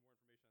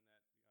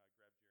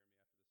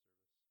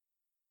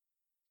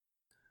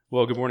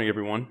Well, good morning,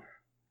 everyone.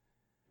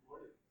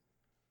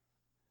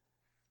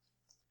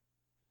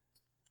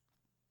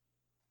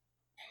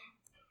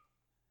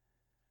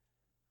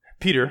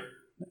 Peter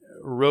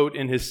wrote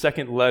in his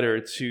second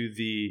letter to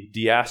the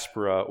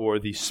diaspora, or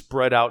the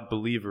spread out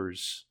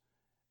believers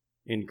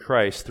in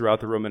Christ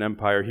throughout the Roman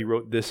Empire. He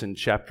wrote this in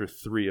chapter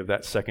 3 of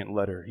that second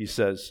letter. He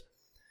says,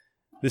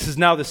 "This is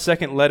now the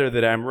second letter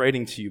that I am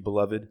writing to you,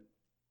 beloved.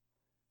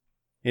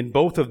 In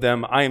both of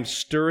them, I am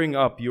stirring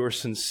up your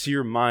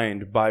sincere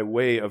mind by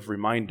way of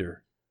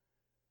reminder,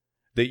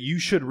 that you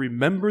should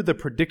remember the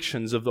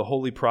predictions of the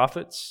holy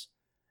prophets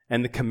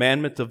and the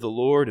commandment of the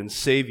Lord and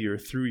Savior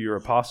through your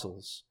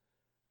apostles.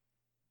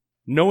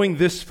 Knowing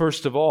this,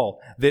 first of all,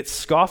 that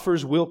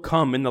scoffers will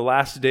come in the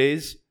last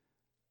days,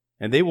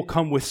 and they will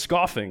come with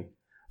scoffing,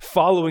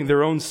 following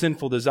their own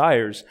sinful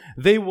desires.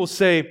 They will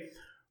say,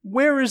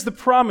 'Where is the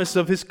promise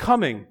of his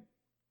coming?'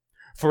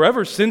 For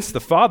ever since the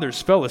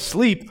fathers fell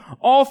asleep,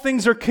 all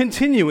things are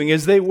continuing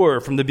as they were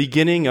from the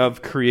beginning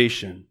of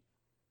creation.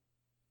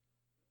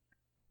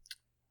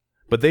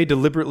 But they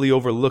deliberately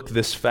overlook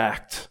this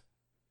fact,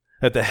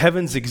 that the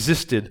heavens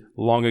existed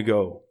long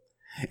ago,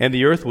 and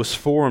the earth was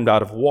formed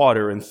out of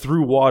water and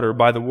through water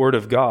by the word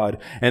of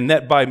God, and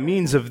that by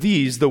means of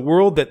these the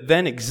world that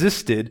then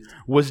existed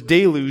was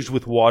deluged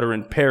with water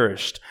and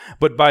perished.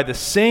 But by the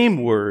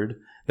same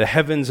word, the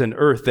heavens and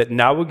earth that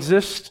now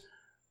exist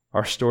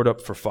are stored up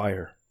for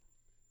fire,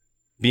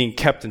 being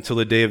kept until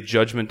the day of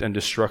judgment and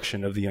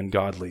destruction of the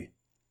ungodly.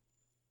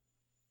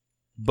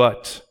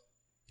 But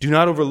do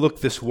not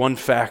overlook this one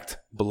fact,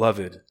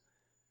 beloved,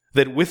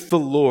 that with the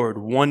Lord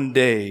 1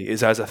 day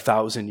is as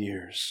 1,000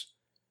 years,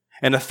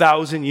 and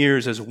 1,000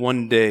 years as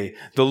 1 day.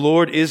 The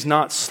Lord is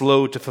not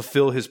slow to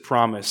fulfill his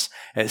promise,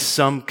 as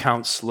some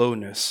count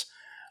slowness,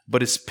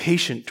 but is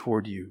patient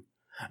toward you,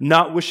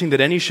 not wishing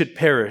that any should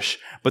perish,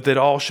 but that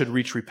all should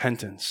reach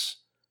repentance.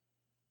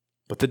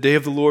 But the day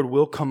of the Lord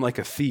will come like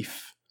a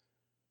thief,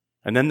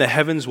 and then the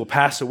heavens will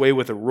pass away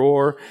with a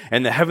roar,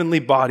 and the heavenly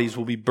bodies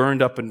will be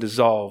burned up and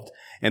dissolved,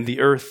 and the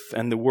earth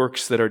and the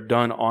works that are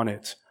done on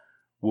it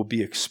will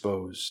be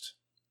exposed.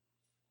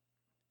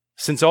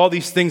 Since all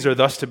these things are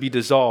thus to be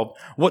dissolved,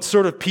 what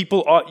sort of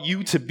people ought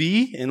you to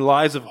be in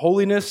lives of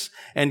holiness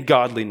and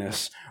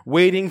godliness,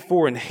 waiting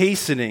for and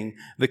hastening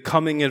the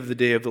coming of the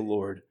day of the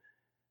Lord,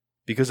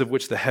 because of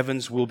which the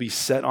heavens will be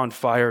set on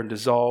fire and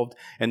dissolved,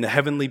 and the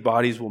heavenly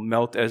bodies will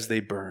melt as they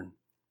burn.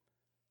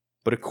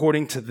 But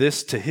according to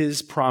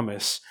his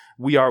promise,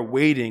 we are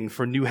waiting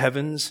for new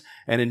heavens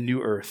and a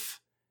new earth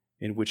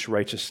in which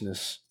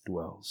righteousness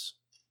dwells."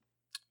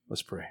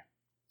 Let's pray.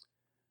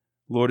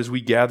 Lord, as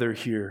we gather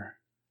here,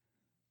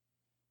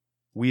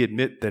 we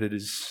admit that it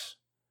is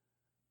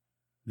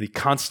the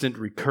constant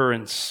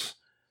recurrence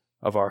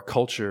of our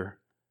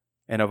culture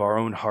and of our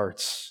own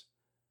hearts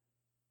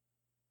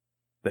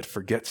that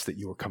forgets that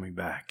you are coming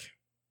back.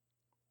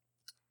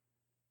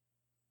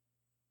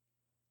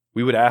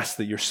 We would ask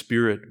that your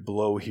Spirit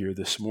blow here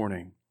this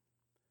morning.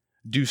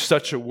 Do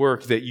such a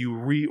work that you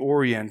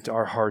reorient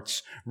our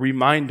hearts,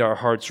 remind our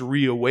hearts,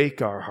 reawake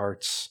our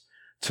hearts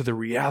to the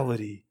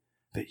reality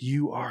that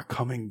you are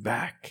coming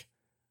back,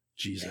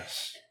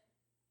 Jesus.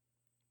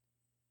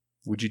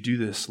 Would you do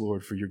this,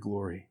 Lord, for your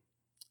glory?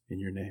 In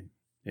your name,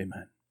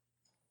 amen.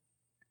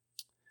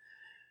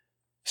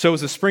 So it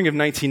was the spring of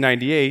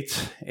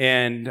 1998,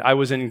 and I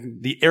was in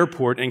the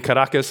airport in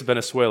Caracas,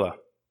 Venezuela.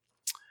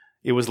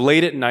 It was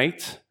late at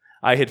night.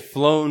 I had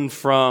flown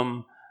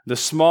from the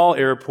small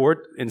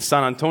airport in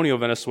San Antonio,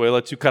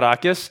 Venezuela, to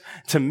Caracas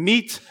to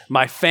meet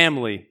my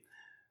family.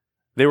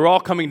 They were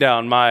all coming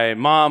down. My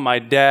mom, my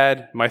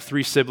dad, my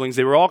 3 siblings,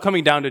 they were all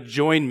coming down to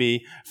join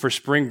me for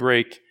spring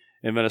break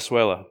in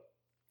Venezuela.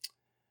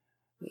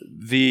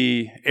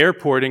 The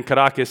airport in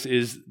Caracas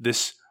is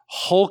this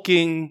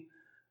hulking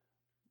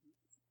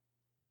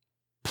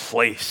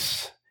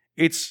place.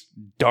 It's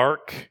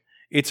dark.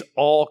 It's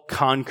all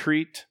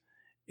concrete.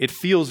 It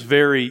feels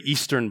very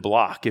Eastern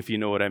Bloc, if you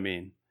know what I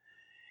mean.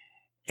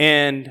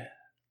 And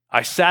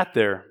I sat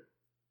there,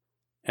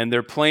 and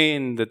their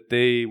plane that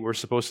they were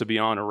supposed to be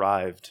on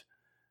arrived,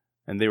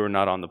 and they were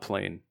not on the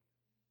plane.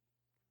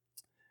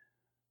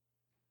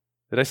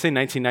 Did I say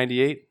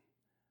 1998? I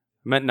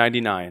meant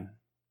 99.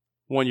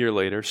 1 year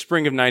later,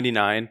 spring of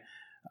 99,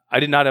 I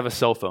did not have a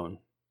cell phone.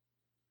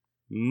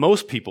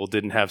 Most people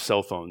didn't have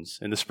cell phones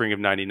in the spring of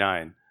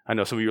 99. I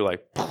know some of you are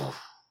like,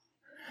 poof.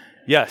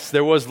 Yes,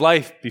 there was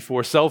life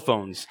before cell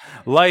phones,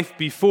 life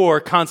before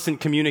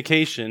constant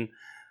communication,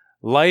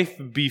 life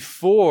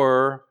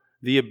before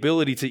the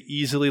ability to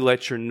easily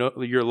let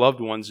your loved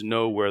ones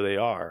know where they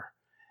are.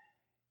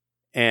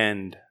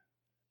 And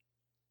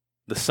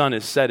the sun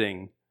is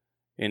setting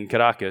in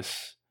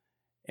Caracas,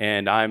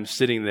 and I'm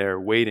sitting there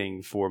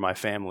waiting for my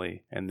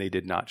family, and they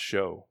did not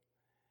show.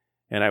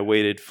 And I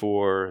waited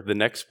for the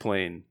next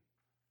plane,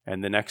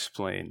 and the next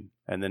plane,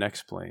 and the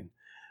next plane.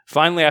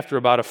 Finally, after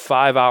about a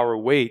 5-hour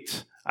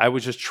wait, I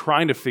was just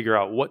trying to figure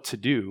out what to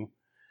do.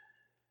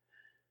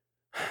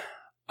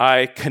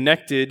 I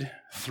connected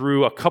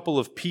through a couple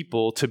of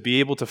people to be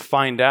able to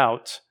find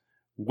out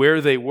where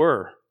they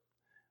were.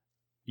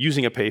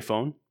 using a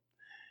payphone.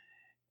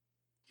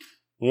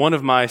 One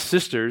of my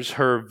sisters,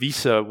 her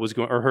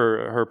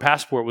her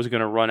passport was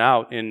going to run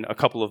out in a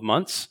couple of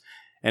months.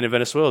 And in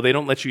Venezuela, they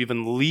don't let you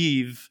even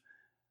leave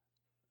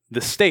the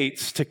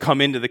States to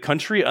come into the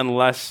country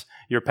unless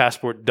your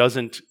passport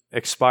doesn't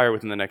expire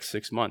within the next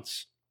 6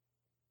 months.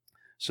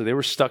 So they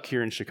were stuck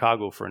here in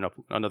Chicago for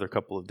another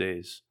couple of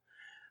days.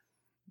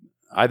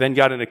 I then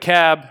got in a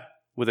cab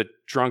with a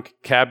drunk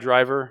cab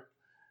driver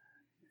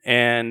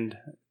and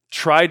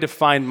tried to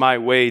find my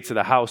way to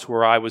the house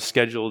where I was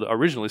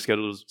originally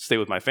scheduled to stay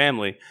with my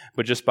family,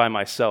 but just by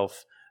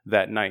myself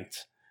that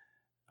night.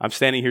 I'm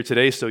standing here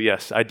today, so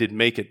yes, I did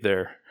make it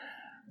there.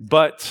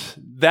 But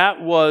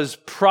that was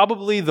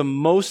probably the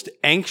most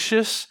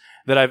anxious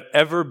that I've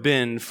ever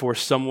been for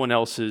someone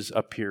else's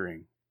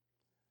appearing.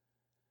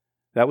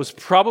 That was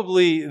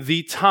probably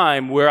the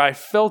time where I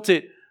felt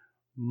it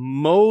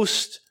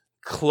most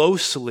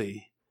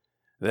closely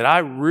that I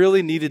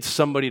really needed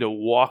somebody to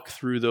walk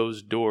through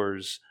those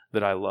doors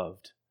that I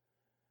loved.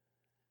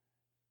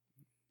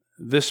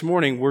 This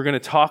morning, we're going to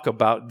talk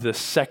about the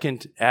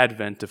second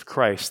advent of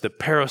Christ, the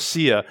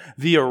parousia,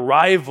 the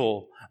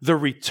arrival, the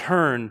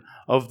return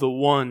of the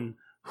one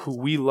who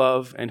we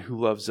love and who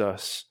loves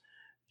us,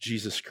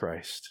 Jesus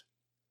Christ.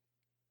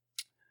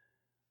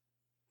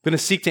 I'm going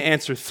to seek to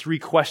answer 3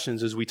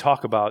 questions as we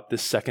talk about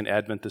this second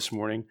advent this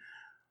morning.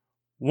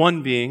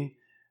 One being,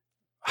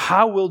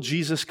 how will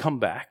Jesus come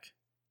back?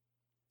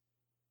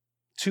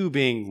 2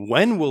 being,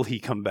 when will he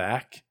come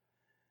back?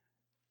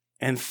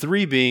 And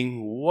 3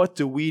 being, what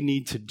do we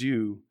need to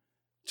do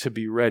to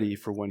be ready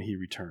for when he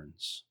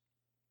returns?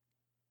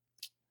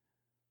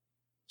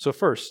 So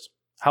first,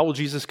 how will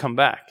Jesus come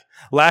back?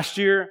 Last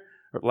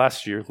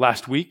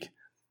week,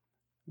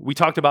 we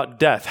talked about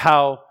death,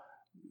 how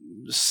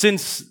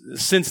since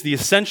the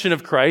ascension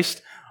of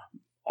Christ,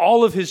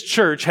 all of his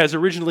church has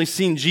originally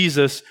seen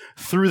Jesus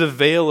through the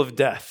veil of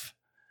death.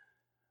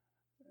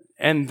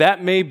 And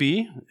that may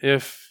be,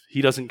 if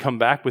he doesn't come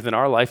back within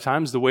our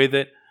lifetimes, the way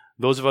that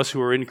those of us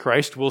who are in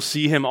Christ will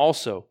see him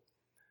also.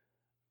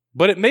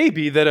 But it may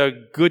be that a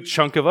good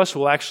chunk of us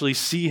will actually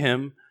see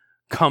him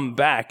come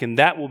back, and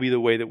that will be the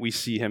way that we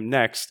see him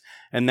next.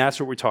 And that's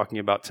what we're talking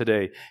about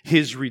today,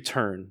 his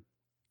return.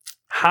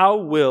 How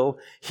will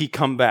he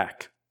come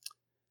back?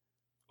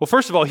 Well,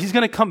 first of all, he's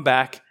going to come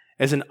back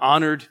as an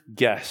honored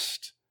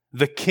guest,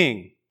 the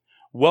king,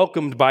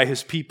 welcomed by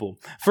his people.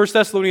 1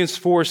 Thessalonians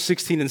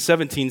 4:16 and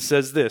 17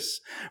 says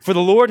this, "For the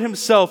Lord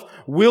himself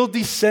will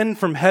descend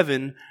from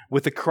heaven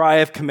with a cry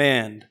of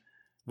command,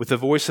 with the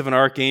voice of an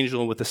archangel,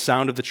 and with the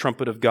sound of the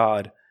trumpet of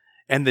God.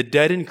 And the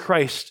dead in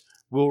Christ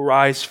will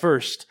rise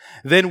first.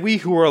 Then we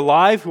who are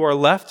alive, who are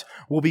left,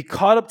 will be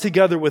caught up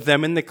together with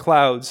them in the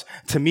clouds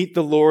to meet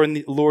the Lord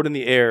in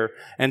the air,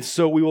 and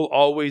so we will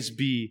always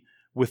be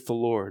with the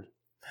Lord."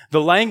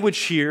 The language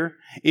here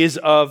is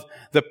of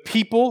the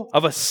people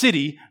of a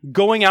city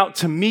going out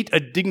to meet a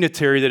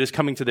dignitary that is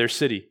coming to their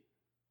city,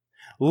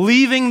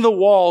 leaving the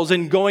walls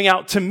and going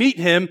out to meet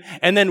him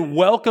and then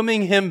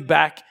welcoming him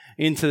back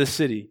into the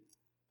city.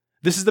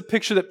 This is the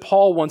picture that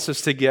Paul wants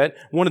us to get,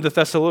 one of the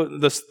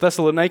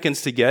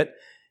Thessalonians to get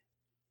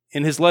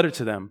in his letter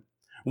to them.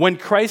 When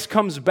Christ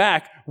comes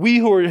back, we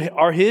who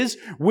are his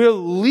will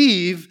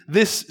leave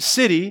this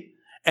city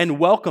and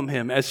welcome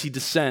him as he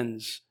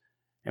descends,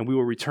 and we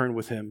will return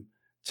with him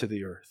to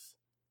the earth.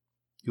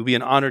 You'll be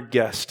an honored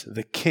guest,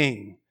 the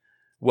king,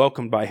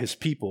 welcomed by his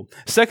people.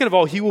 Second of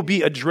all, he will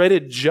be a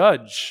dreaded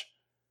judge.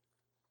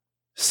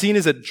 Seen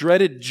as a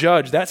dreaded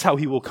judge, that's how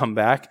he will come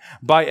back,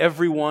 by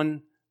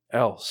everyone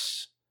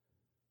else.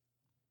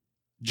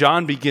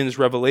 John begins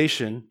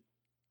Revelation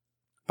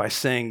by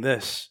saying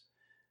this,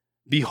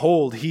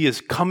 "Behold, he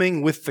is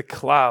coming with the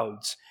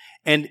clouds,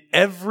 and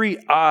every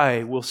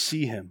eye will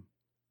see him,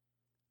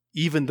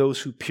 even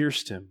those who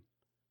pierced him.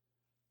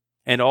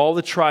 And all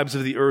the tribes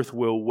of the earth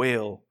will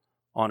wail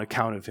on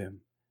account of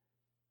him.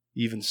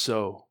 Even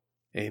so,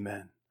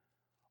 amen."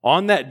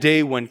 On that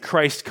day when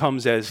Christ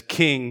comes as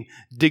king,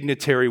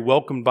 dignitary,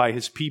 welcomed by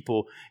his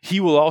people, he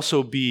will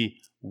also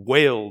be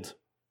wailed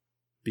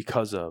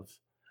because of.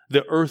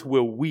 The earth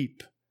will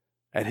weep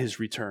at his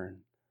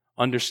return,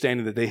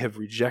 understanding that they have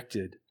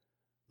rejected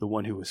the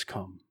one who has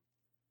come.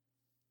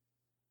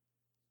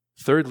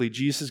 Thirdly,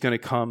 Jesus is going to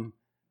come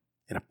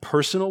in a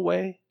personal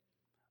way,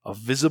 a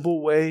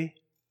visible way,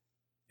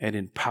 and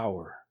in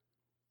power.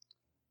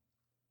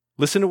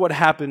 Listen to what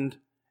happened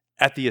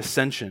at the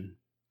ascension.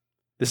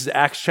 This is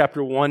Acts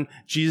chapter 1.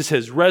 Jesus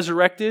has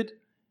resurrected.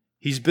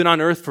 He's been on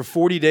earth for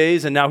 40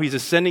 days, and now he's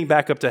ascending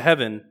back up to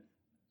heaven.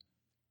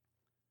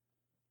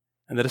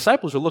 And the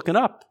disciples are looking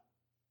up.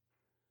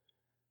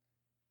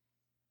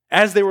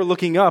 As they were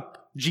looking up,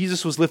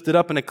 Jesus was lifted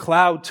up, and a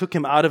cloud took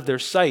him out of their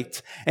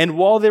sight. And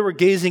while they were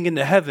gazing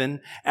into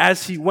heaven,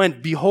 as he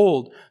went,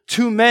 behold,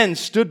 2 men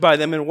stood by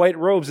them in white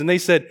robes, and they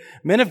said,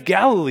 "Men of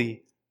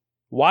Galilee,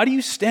 why do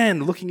you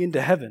stand looking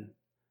into heaven?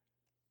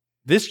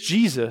 This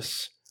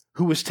Jesus,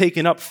 who was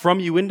taken up from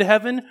you into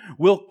heaven,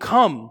 will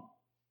come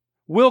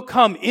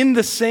in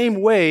the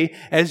same way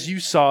as you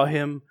saw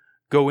him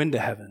go into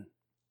heaven."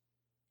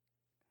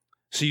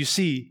 So you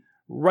see,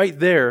 right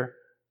there,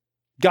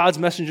 God's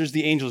messengers,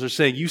 the angels, are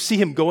saying, you see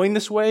him going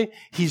this way,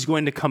 he's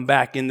going to come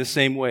back in the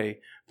same way.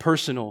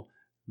 Personal,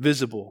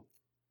 visible.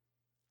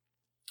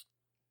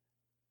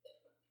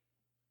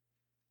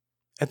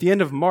 At the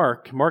end of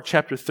Mark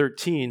chapter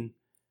 13,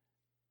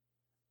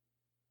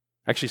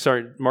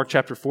 Mark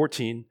chapter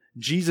 14,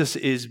 Jesus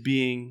is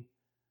being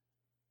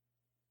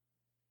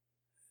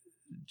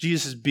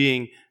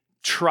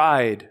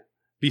tried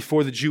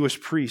before the Jewish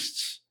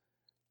priests.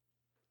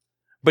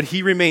 But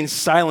he remained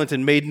silent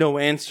and made no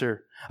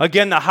answer.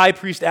 Again, the high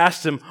priest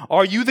asked him,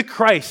 "Are you the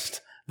Christ,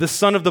 the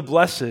Son of the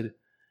Blessed?"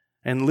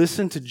 And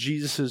listen to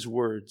Jesus'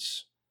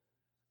 words.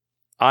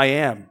 "I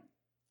am.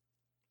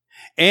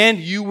 And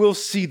you will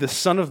see the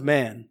Son of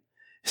Man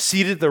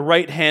seated at the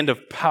right hand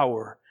of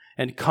power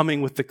and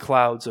coming with the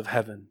clouds of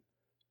heaven."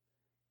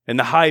 And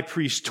the high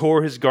priest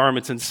tore his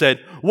garments and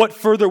said, "What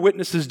further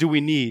witnesses do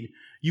we need?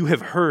 You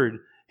have heard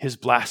his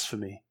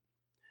blasphemy."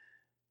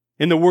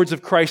 In the words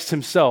of Christ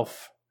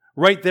himself,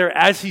 right there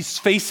as he's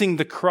facing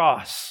the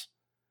cross,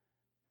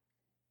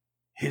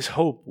 his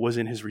hope was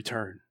in his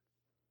return.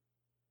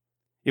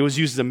 It was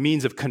used as a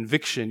means of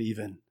conviction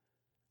even.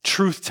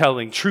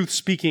 Truth-telling,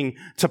 truth-speaking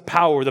to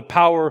power, the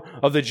power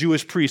of the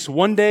Jewish priests.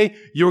 One day,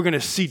 you're going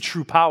to see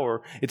true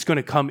power. It's going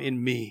to come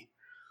in me,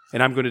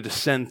 and I'm going to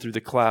descend through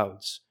the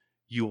clouds.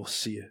 You will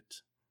see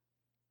it.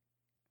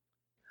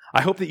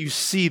 I hope that you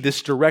see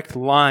this direct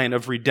line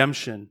of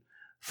redemption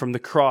from the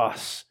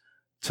cross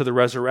to the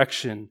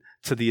resurrection,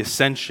 to the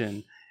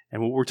ascension,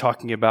 and what we're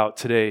talking about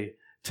today,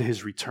 to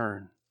his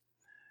return.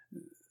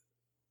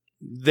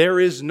 There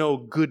is no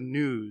good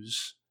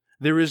news,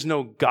 there is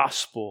no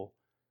gospel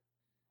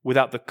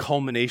without the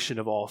culmination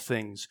of all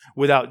things,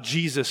 without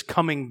Jesus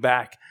coming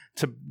back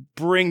to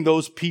bring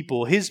those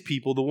people, his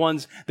people, the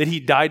ones that he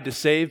died to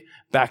save,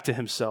 back to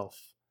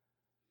himself.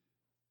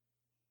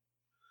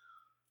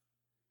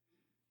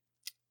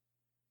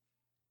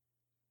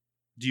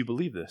 Do you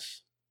believe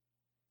this?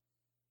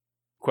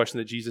 Question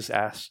that Jesus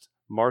asked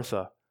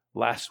Martha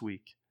last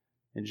week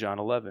in John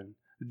 11.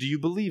 Do you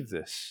believe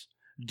this?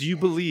 Do you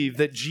believe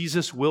that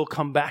Jesus will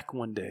come back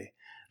one day?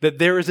 That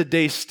there is a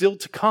day still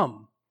to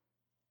come?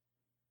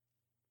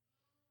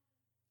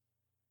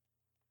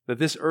 That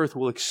this earth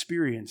will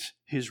experience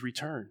his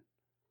return?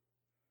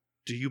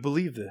 Do you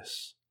believe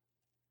this?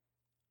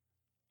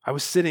 I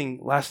was sitting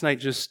last night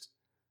just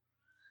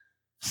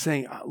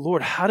saying,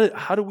 Lord, how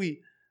do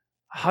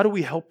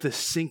we help this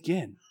sink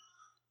in?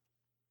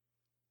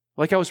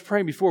 Like I was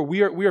praying before,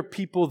 we are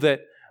people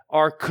that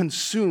are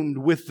consumed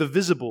with the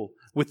visible,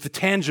 with the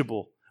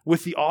tangible,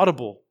 with the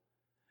audible.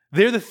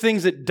 They're the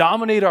things that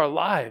dominate our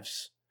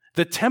lives,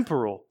 the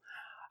temporal.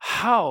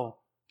 How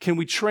can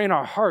we train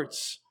our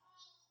hearts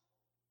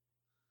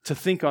to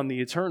think on the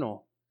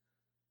eternal?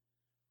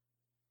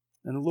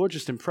 And the Lord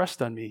just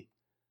impressed on me.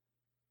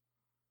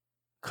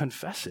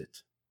 Confess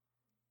it.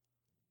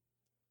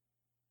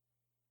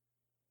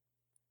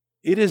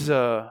 It is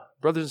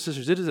brothers and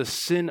sisters, it is a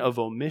sin of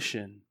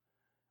omission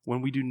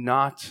when we do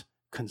not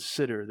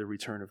consider the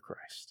return of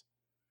Christ.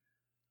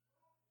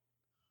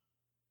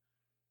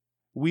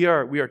 We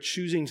are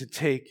choosing to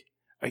take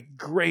a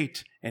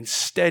great and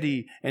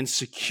steady and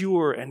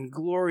secure and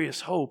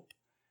glorious hope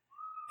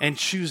and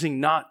choosing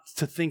not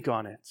to think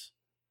on it.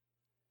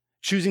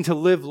 Choosing to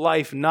live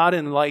life not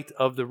in light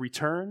of the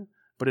return,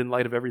 but in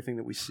light of everything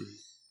that we see.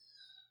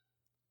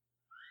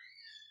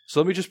 So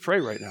let me just pray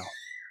right now.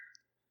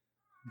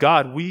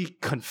 God, we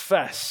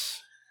confess,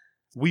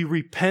 we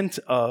repent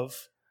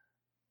of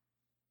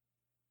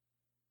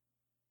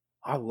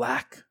our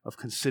lack of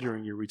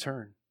considering your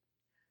return.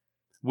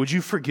 Would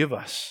you forgive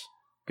us,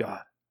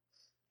 God?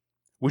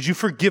 Would you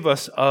forgive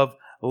us of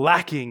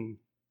lacking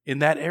in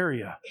that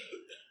area?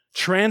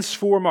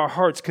 Transform our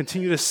hearts,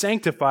 continue to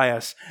sanctify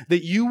us,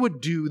 that you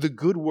would do the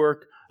good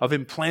work of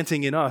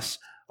implanting in us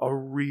a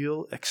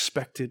real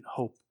expected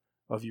hope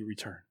of your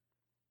return.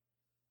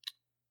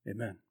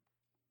 Amen.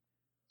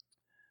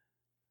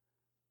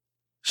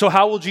 So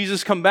how will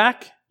Jesus come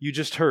back? You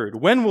just heard.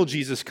 When will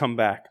Jesus come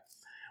back?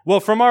 Well,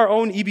 from our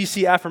own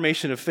EBC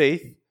affirmation of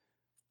faith,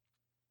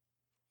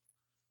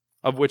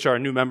 of which our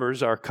new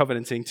members are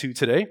covenanting to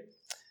today,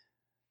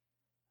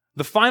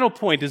 the final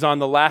point is on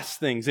the last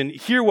things. And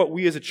hear what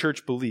we as a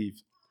church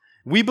believe.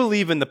 We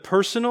believe in the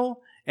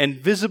personal and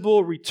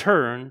visible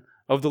return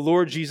of the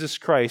Lord Jesus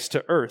Christ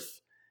to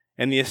earth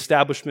and the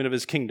establishment of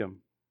his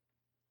kingdom.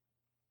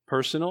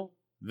 Personal,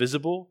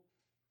 visible,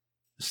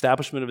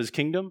 establishment of his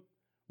kingdom.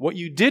 What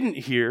you didn't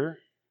hear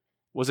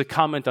was a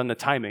comment on the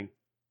timing.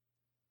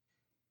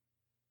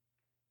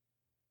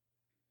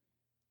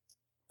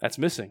 That's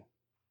missing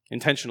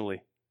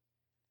intentionally.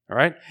 All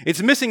right?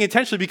 It's missing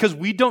intentionally because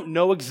we don't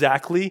know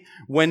exactly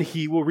when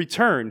he will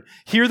return.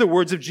 Hear the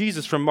words of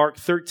Jesus from Mark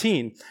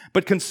 13.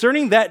 But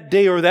concerning that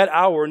day or that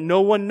hour,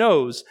 no one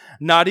knows,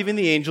 not even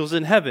the angels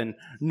in heaven,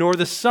 nor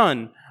the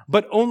Son,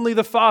 but only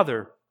the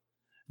Father.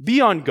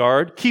 Be on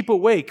guard, keep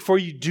awake, for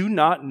you do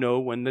not know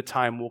when the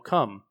time will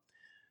come.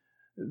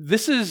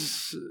 This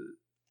is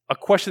a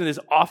question that is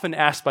often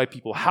asked by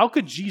people. How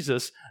could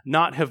Jesus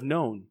not have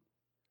known?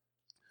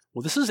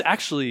 Well, this is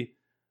actually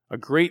a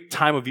great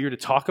time of year to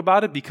talk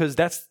about it because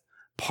that's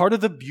part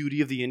of the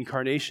beauty of the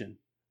incarnation.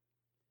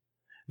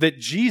 That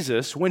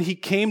Jesus, when he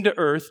came to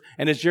earth,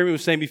 and as Jeremy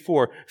was saying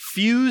before,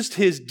 fused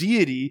his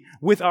deity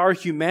with our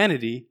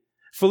humanity,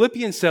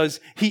 Philippians says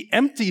he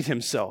emptied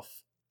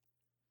himself.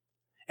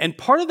 And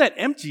part of that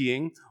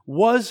emptying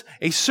was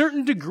a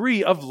certain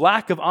degree of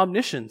lack of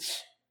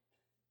omniscience.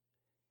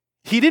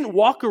 He didn't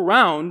walk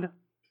around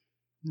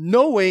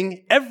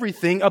knowing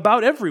everything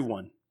about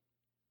everyone.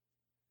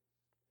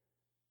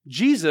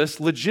 Jesus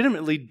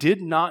legitimately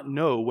did not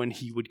know when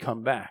he would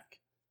come back.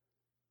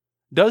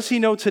 Does he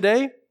know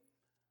today?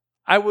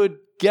 I would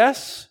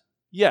guess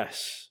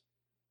yes.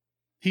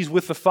 He's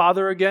with the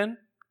Father again.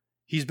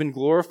 He's been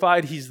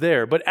glorified. He's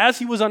there. But as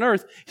he was on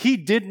earth, he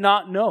did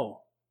not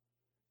know.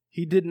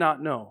 He did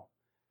not know.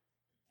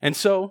 And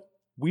so,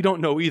 we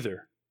don't know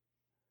either.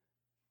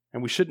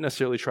 And we shouldn't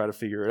necessarily try to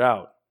figure it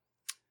out.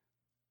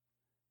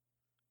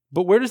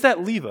 But where does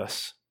that leave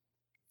us?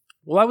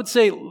 Well, I would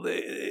say,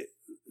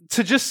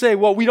 to just say,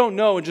 well, we don't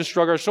know and just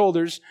shrug our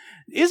shoulders,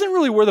 isn't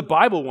really where the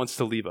Bible wants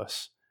to leave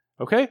us.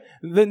 Okay?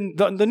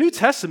 The New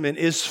Testament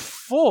is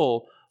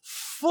full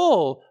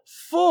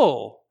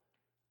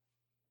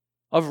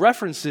of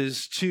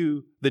references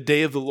to the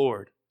day of the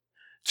Lord,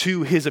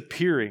 to his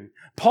appearing.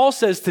 Paul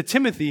says to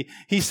Timothy,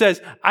 he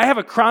says, I have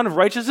a crown of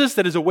righteousness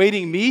that is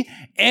awaiting me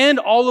and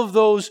all of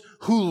those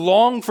who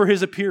long for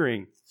his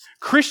appearing.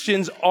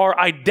 Christians are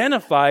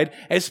identified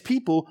as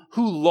people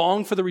who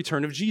long for the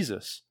return of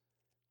Jesus.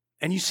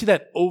 And you see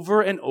that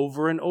over and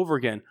over and over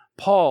again.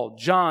 Paul,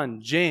 John,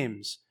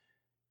 James.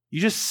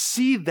 You just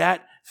see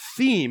that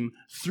theme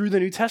through the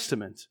New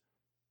Testament.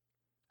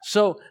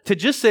 So to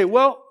just say,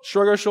 well,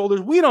 shrug our shoulders,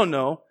 we don't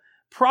know,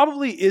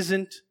 probably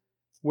isn't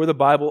where the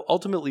Bible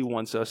ultimately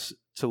wants us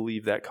to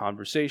leave that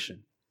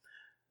conversation.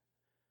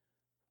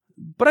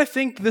 But I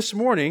think this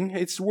morning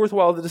it's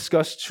worthwhile to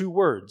discuss two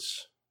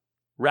words: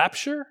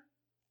 rapture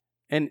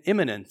and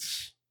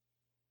imminence.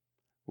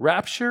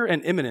 Rapture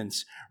and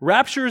imminence.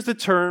 Rapture is the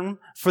term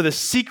for the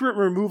secret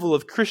removal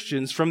of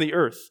Christians from the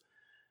earth.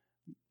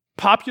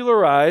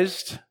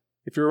 Popularized,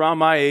 if you're around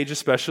my age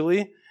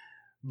especially,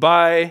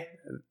 by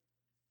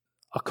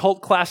a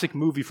cult classic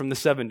movie from the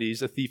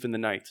 70s, A Thief in the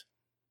Night.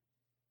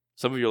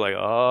 Some of you are like,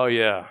 oh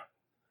yeah.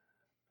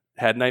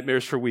 Had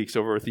nightmares for weeks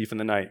over A Thief in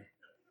the Night.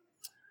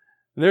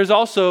 There's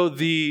also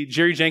the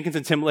Jerry Jenkins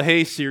and Tim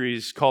LaHaye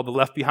series called the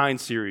Left Behind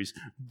series.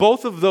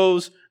 Both of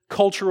those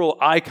cultural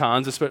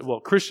icons, well,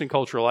 Christian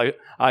cultural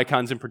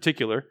icons in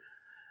particular,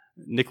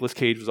 Nicolas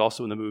Cage was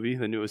also in the movie,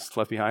 the newest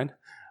Left Behind,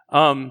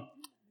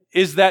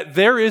 is that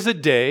there is a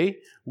day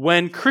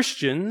when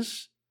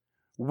Christians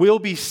will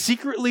be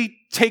secretly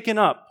taken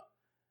up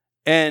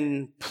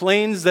and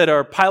planes that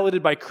are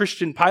piloted by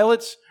Christian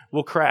pilots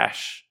will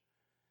crash.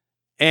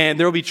 And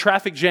there will be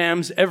traffic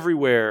jams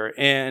everywhere,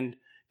 and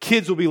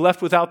kids will be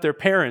left without their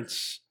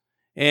parents.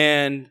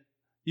 And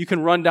you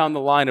can run down the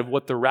line of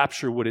what the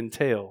rapture would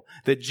entail,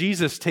 that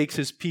Jesus takes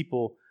his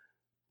people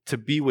to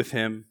be with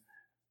him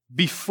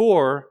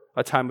before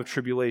a time of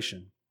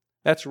tribulation.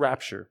 That's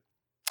rapture.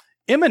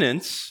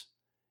 Imminence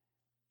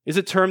is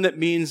a term that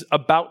means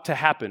about to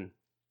happen.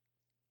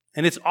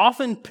 And it's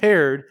often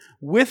paired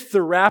with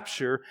the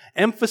rapture,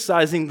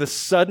 emphasizing the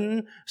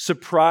sudden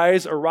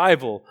surprise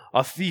arrival,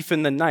 a thief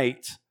in the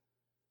night,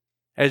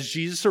 as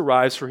Jesus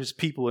arrives for his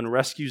people and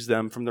rescues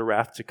them from the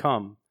wrath to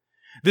come.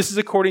 This is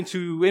according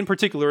to, in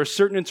particular, a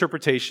certain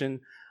interpretation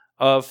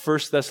of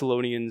 1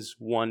 Thessalonians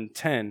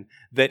 1:10,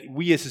 that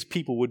we as his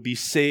people would be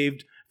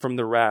saved from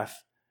the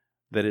wrath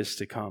that is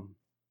to come.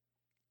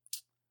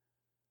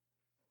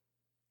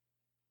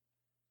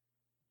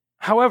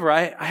 However,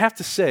 I have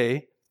to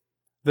say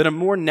that a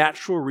more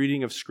natural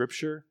reading of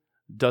Scripture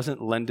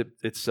doesn't lend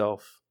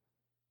itself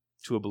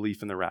to a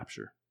belief in the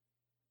rapture.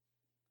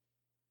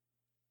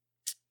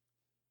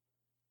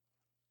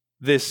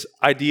 This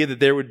idea that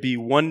there would be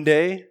one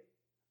day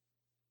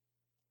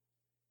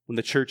when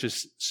the church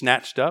is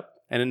snatched up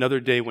and another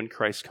day when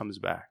Christ comes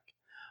back.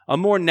 A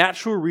more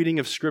natural reading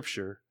of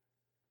Scripture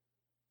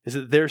is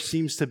that there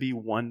seems to be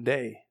one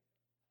day,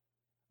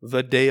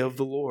 the day of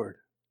the Lord,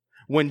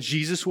 when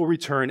Jesus will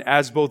return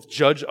as both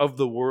judge of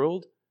the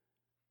world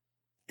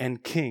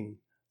and king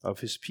of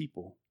his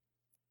people.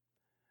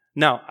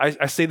 Now,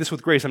 I say this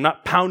with grace. I'm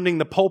not pounding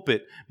the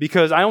pulpit,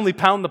 because I only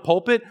pound the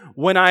pulpit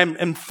when I'm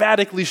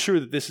emphatically sure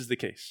that this is the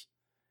case.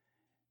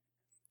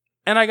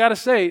 And I got to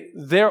say,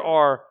 there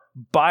are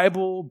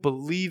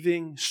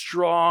Bible-believing,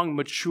 strong,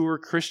 mature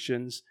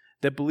Christians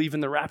that believe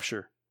in the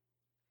rapture.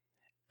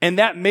 And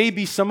that may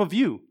be some of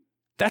you.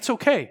 That's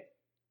okay.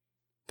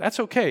 That's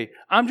okay.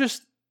 I'm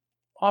just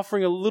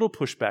offering a little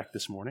pushback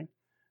this morning.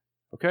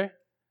 Okay?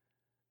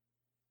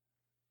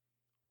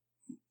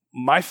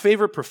 My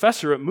favorite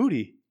professor at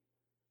Moody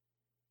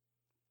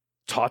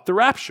taught the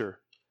rapture.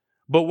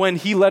 But when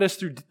he led us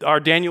through our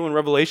Daniel and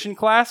Revelation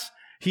class,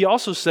 he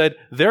also said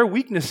there are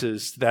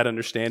weaknesses to that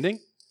understanding,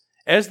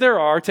 as there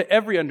are to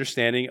every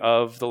understanding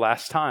of the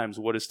last times,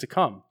 what is to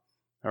come.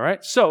 All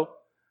right? So,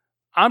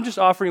 I'm just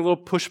offering a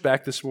little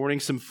pushback this morning,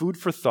 some food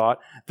for thought,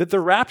 that the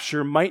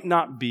rapture might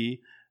not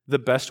be the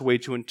best way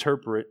to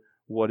interpret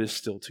what is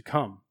still to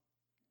come.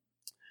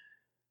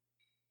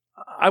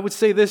 I would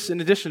say this in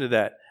addition to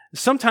that.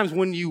 Sometimes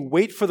when you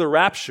wait for the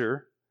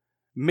rapture,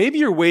 maybe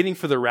you're waiting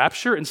for the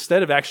rapture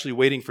instead of actually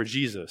waiting for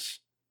Jesus.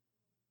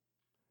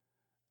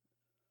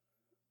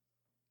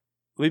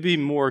 Let me be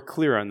more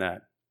clear on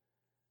that.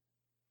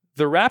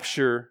 The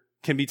rapture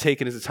can be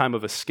taken as a time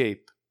of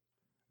escape.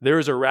 There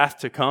is a wrath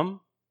to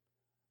come.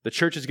 The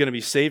church is going to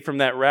be saved from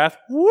that wrath.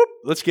 Whoop,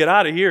 let's get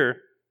out of here.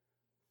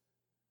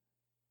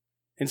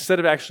 Instead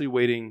of actually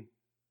waiting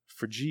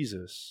for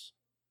Jesus.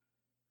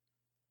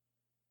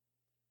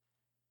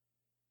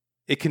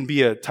 It can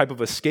be a type of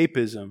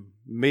escapism,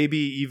 maybe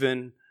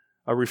even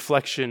a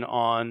reflection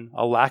on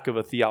a lack of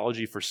a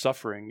theology for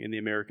suffering in the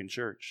American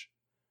church.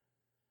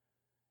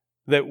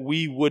 That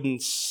we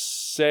wouldn't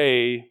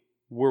say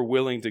we're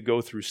willing to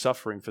go through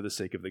suffering for the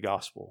sake of the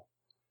gospel.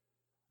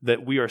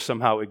 That we are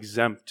somehow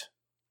exempt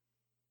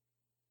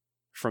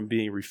from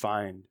being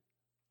refined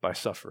by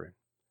suffering.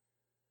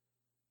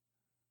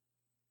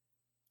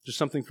 Just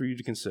something for you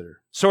to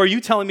consider. So are you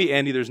telling me,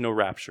 Andy, there's no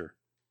rapture?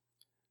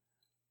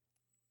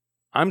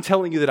 I'm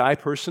telling you that I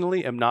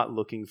personally am not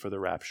looking for the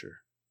rapture.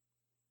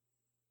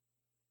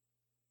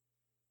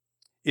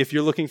 If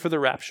you're looking for the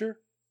rapture,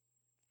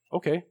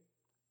 okay.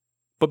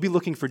 But be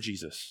looking for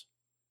Jesus,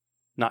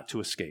 not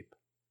to escape.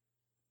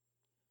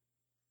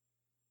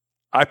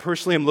 I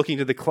personally am looking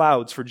to the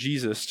clouds for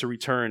Jesus to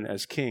return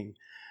as king.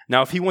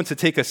 Now, if he wants to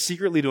take us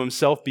secretly to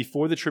himself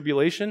before the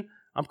tribulation,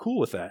 I'm cool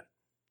with that.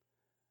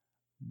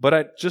 But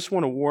I just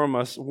want to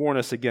warn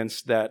us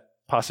against that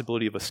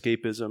possibility of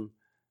escapism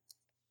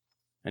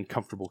and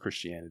comfortable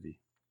Christianity.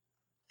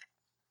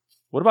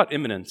 What about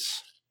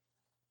imminence?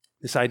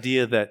 This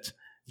idea that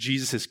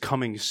Jesus is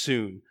coming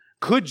soon.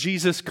 Could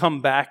Jesus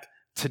come back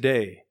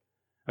today?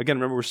 Again,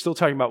 remember, we're still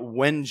talking about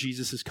when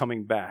Jesus is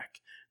coming back.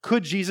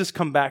 Could Jesus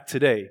come back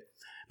today?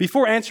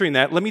 Before answering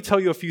that, let me tell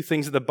you a few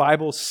things that the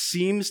Bible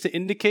seems to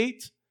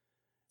indicate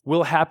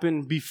will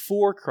happen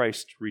before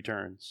Christ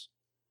returns.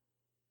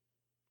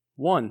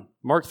 1,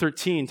 Mark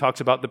 13 talks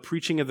about the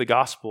preaching of the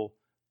gospel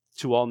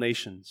to all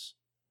nations.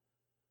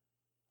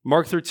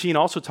 Mark 13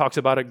 also talks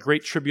about a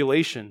great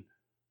tribulation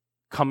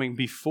coming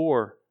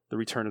before the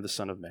return of the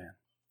Son of Man.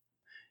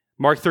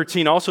 Mark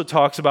 13 also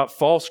talks about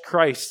false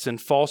Christs and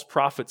false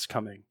prophets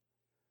coming.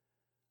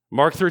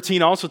 Mark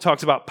 13 also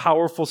talks about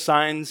powerful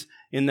signs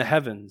in the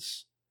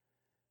heavens.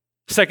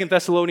 2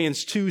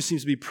 Thessalonians 2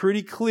 seems to be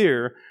pretty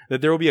clear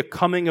that there will be a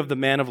coming of the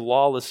man of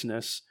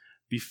lawlessness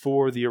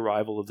before the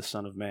arrival of the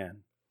Son of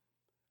Man.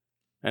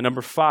 And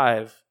number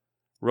 5,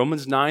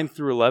 Romans 9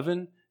 through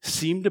 11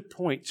 seem to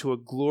point to a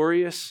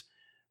glorious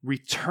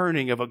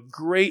returning of a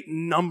great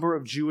number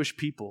of Jewish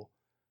people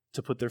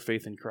to put their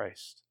faith in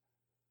Christ.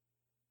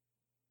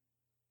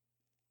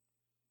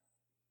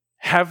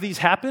 Have these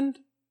happened?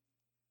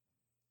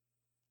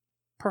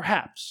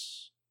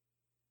 Perhaps.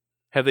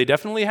 Have they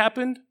definitely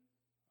happened?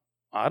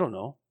 I don't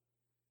know.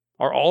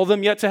 Are all of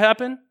them yet to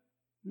happen?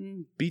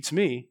 Beats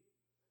me.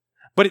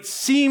 But it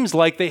seems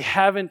like they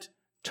haven't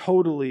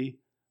totally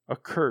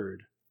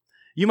occurred.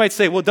 You might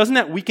say, well, doesn't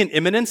that weaken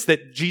imminence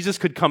that Jesus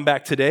could come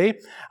back today?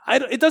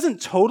 It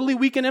doesn't totally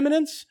weaken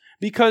imminence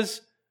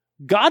because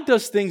God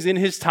does things in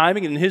his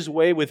timing and in his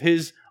way with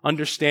his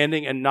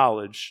understanding and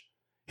knowledge.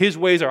 His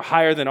ways are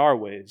higher than our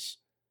ways.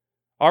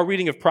 Our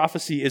reading of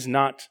prophecy is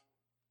not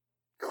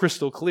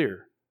crystal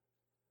clear.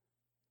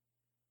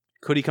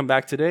 Could he come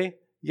back today?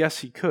 Yes,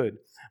 he could.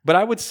 But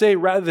I would say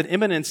rather than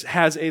imminence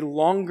has a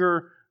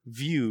longer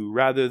view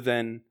rather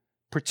than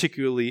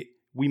particularly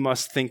we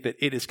must think that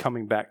it is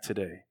coming back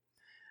today.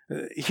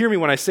 Hear me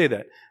when I say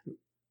that.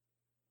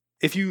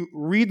 If you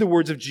read the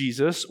words of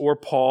Jesus or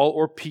Paul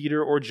or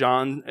Peter or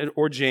John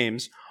or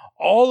James,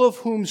 all of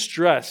whom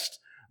stressed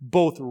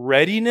both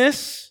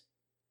readiness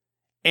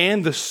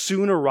and the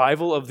soon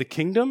arrival of the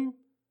kingdom,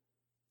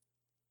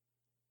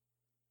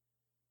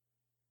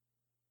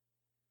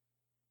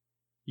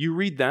 you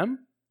read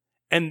them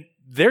and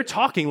they're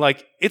talking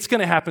like it's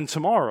going to happen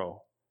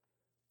tomorrow.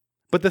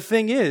 But the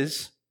thing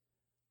is,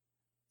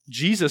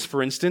 Jesus,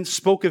 for instance,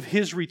 spoke of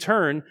his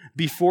return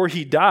before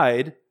he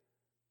died.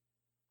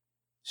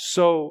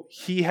 So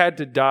he had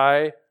to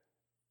die,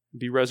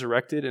 be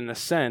resurrected, and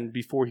ascend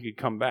before he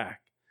could come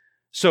back.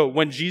 So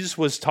when Jesus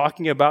was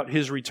talking about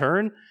his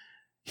return,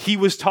 he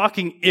was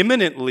talking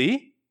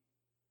imminently,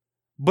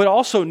 but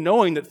also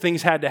knowing that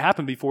things had to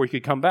happen before he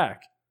could come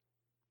back.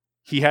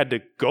 He had to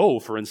go,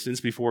 for instance,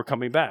 before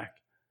coming back.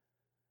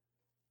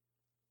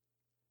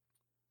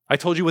 I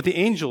told you what the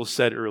angels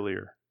said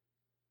earlier.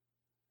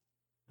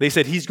 They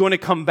said he's going to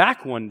come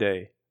back one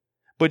day.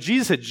 But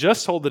Jesus had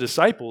just told the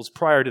disciples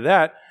prior to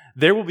that,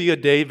 there will be a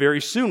day very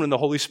soon when the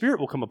Holy Spirit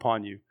will come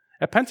upon you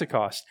at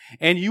Pentecost,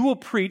 and you will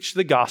preach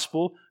the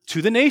gospel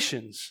to the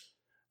nations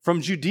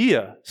from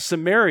Judea,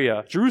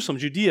 Samaria, Jerusalem,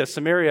 Judea,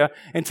 Samaria,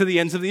 and to the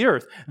ends of the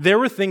earth. There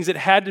were things that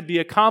had to be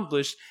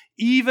accomplished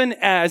even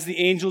as the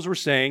angels were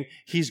saying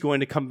he's going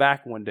to come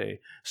back one day.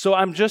 So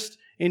I'm just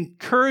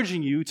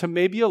encouraging you to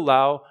maybe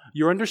allow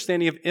your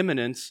understanding of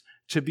imminence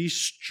to be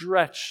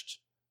stretched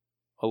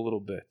a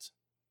little bit.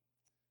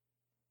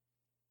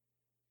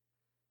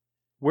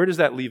 Where does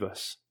that leave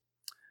us?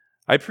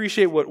 I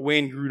appreciate what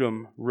Wayne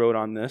Grudem wrote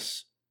on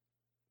this.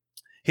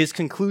 His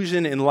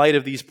conclusion in light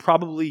of these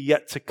probably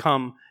yet to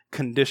come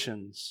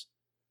conditions.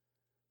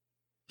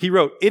 He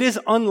wrote, "It is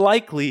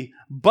unlikely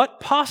but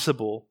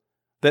possible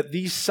that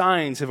these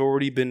signs have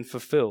already been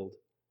fulfilled."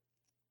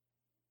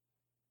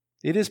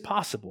 It is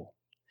possible.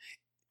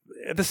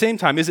 At the same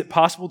time, is it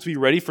possible to be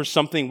ready for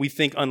something we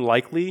think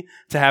unlikely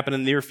to happen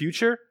in the near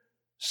future?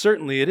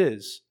 Certainly it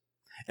is.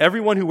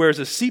 Everyone who wears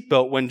a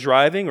seatbelt when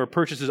driving or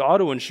purchases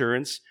auto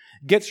insurance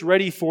gets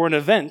ready for an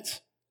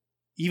event,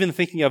 even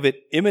thinking of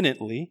it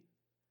imminently,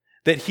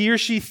 that he or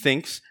she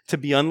thinks to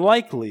be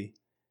unlikely.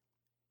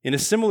 In a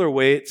similar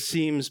way, it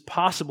seems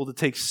possible to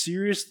take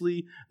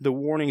seriously the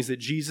warnings that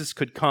Jesus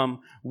could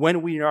come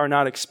when we are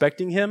not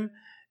expecting him,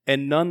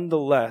 and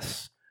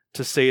nonetheless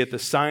to say that the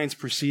signs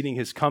preceding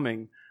his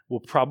coming will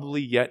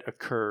probably yet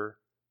occur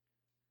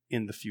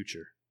in the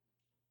future.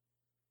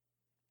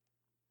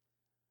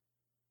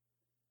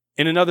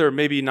 In another,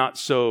 maybe not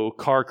so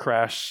car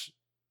crash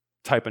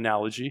type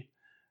analogy,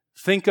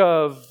 think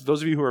of,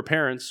 those of you who are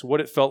parents,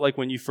 what it felt like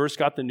when you first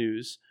got the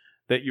news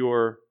that you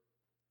were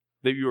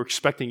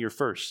expecting your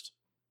first.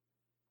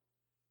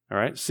 All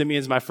right,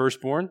 Simeon's my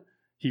firstborn.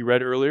 He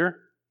read earlier.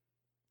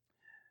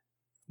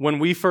 When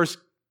we first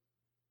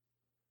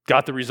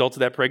got the results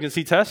of that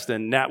pregnancy test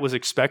and Nat was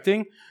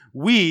expecting,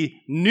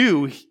 we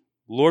knew,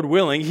 Lord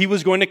willing, he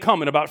was going to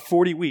come in about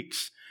 40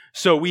 weeks.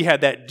 So we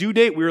had that due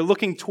date. We were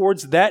looking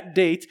towards that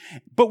date,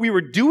 but we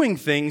were doing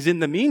things in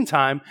the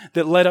meantime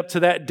that led up to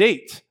that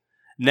date.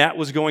 Nat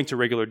was going to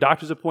regular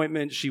doctor's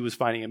appointments. She was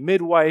finding a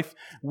midwife.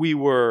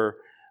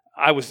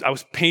 I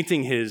was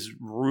painting his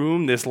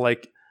room this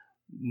like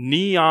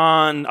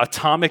neon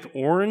atomic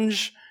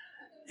orange.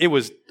 It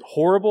was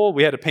horrible.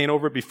 We had to paint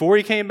over it before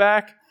he came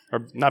back,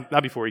 or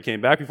not before he came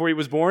back, before he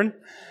was born.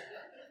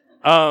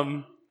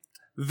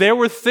 There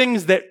were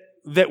things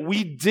that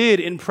we did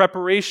in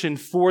preparation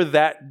for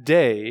that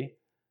day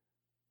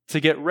to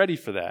get ready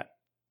for that.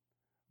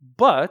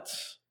 But,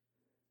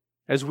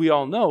 as we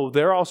all know,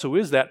 there also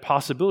is that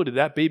possibility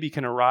that baby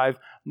can arrive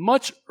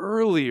much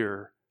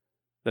earlier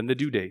than the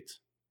due date,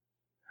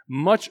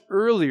 much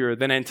earlier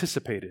than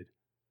anticipated.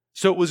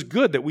 So it was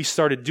good that we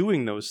started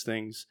doing those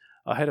things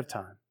ahead of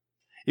time.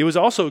 It was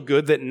also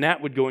good that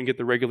Nat would go and get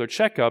the regular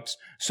checkups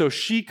so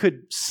she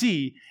could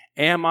see,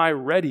 am I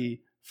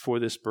ready for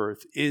this birth?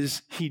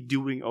 Is he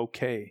doing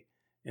okay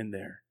in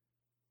there?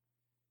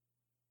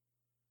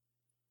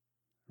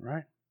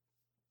 Right?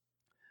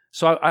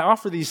 So I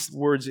offer these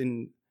words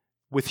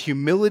with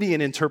humility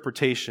and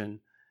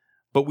interpretation,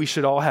 but we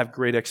should all have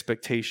great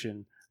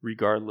expectation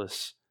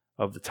regardless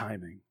of the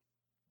timing.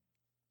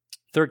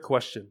 Third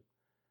question,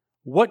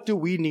 what do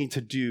we need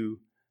to do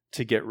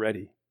to get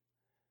ready?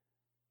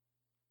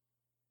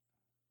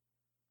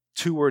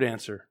 2-word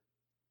answer,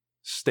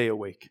 stay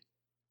awake.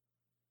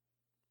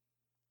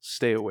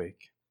 Stay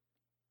awake.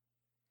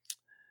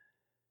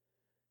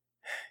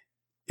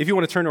 If you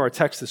want to turn to our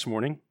text this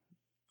morning,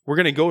 we're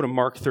going to go to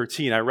Mark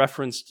 13. I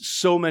referenced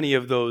so many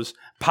of those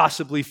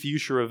possibly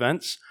future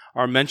events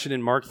are mentioned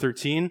in Mark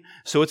 13,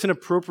 so it's an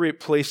appropriate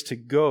place to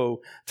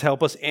go to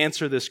help us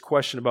answer this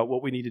question about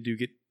what we need to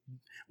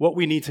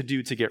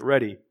do to get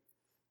ready.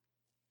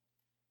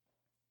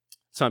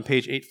 It's on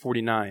page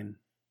 849.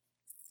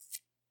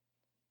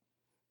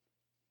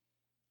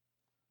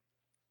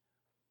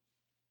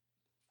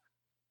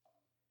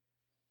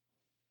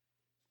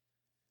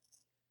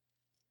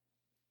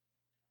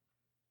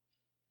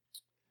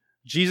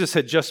 Jesus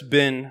had just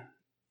been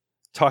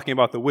talking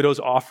about the widow's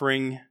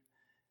offering.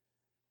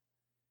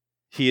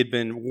 He had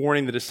been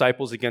warning the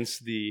disciples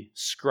against the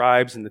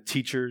scribes and the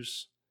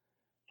teachers.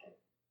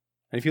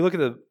 And if you look at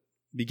the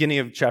beginning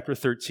of chapter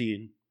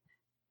 13,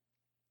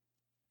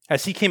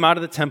 as he came out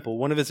of the temple,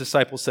 one of his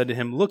disciples said to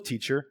him, "Look,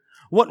 teacher,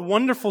 what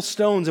wonderful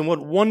stones and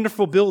what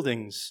wonderful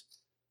buildings."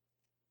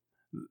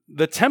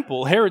 The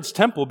temple, Herod's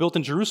temple, built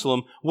in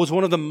Jerusalem, was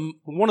one of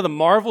the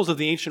marvels of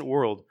the ancient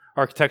world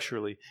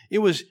architecturally. It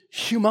was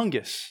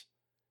humongous.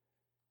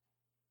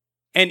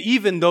 And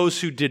even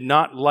those who did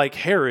not like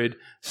Herod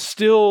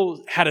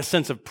still had a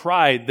sense of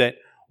pride that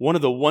one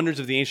of the wonders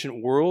of the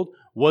ancient world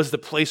was the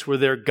place where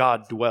their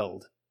God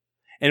dwelled.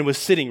 And it was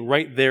sitting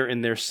right there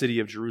in their city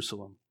of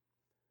Jerusalem.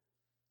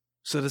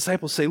 So the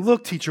disciples say,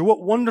 "Look, teacher,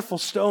 what wonderful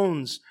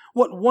stones,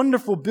 what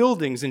wonderful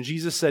buildings." And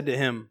Jesus said to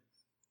him,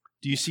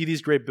 "Do you see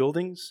these great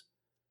buildings?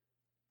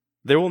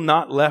 There will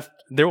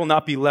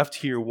not be left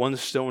here one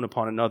stone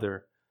upon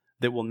another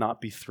that will not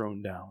be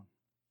thrown down."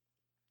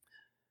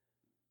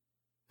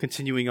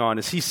 Continuing on,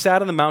 as he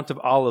sat on the Mount of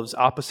Olives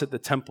opposite the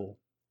temple,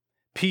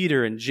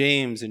 Peter and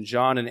James and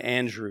John and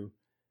Andrew,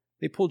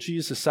 they pulled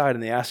Jesus aside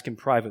and they asked him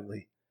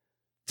privately,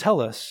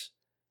 "Tell us,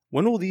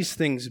 when will these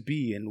things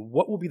be, and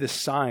what will be the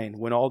sign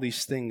when all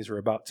these things are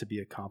about to be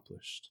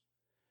accomplished?"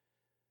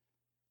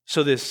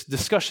 So this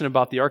discussion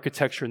about the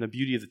architecture and the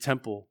beauty of the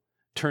temple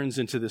turns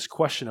into this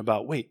question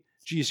about, wait,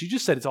 Jesus, you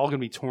just said it's all going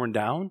to be torn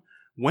down.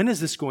 When is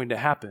this going to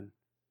happen?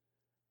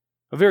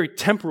 A very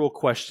temporal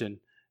question.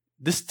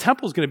 This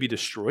temple is going to be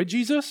destroyed,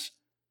 Jesus?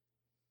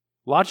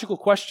 Logical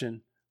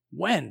question.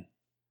 When?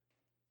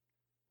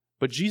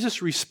 But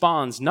Jesus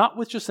responds not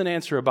with just an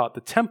answer about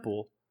the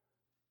temple,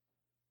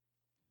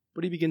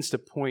 but he begins to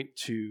point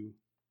to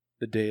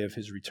the day of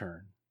his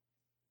return.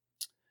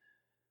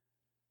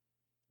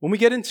 When we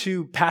get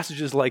into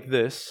passages like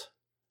this,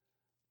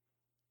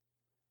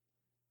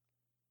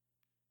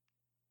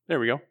 there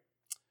we go.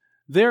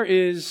 There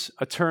is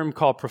a term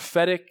called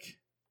prophetic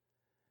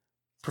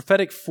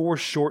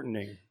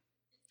foreshortening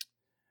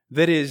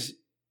that is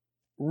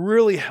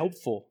really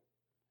helpful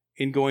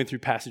in going through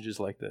passages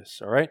like this,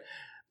 all right?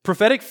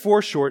 Prophetic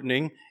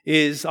foreshortening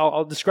is,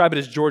 I'll describe it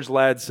as George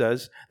Ladd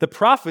says, the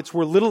prophets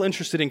were little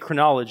interested in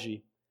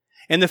chronology,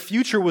 and the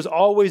future was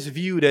always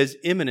viewed as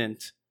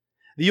imminent.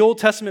 The Old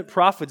Testament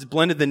prophets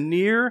blended the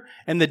near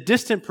and the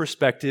distant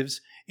perspectives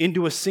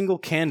into a single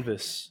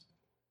canvas.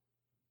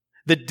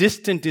 The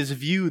distant is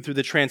viewed through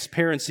the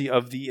transparency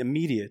of the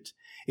immediate.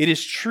 It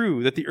is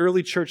true that the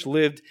early church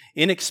lived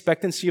in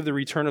expectancy of the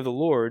return of the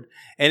Lord,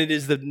 and it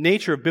is the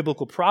nature of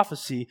biblical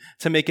prophecy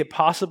to make it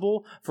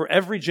possible for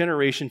every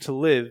generation to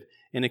live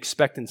in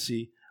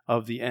expectancy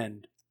of the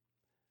end.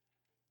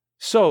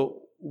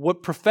 So,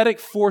 what prophetic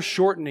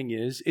foreshortening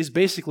is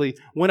basically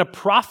when a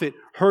prophet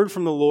heard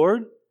from the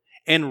Lord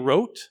and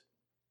wrote,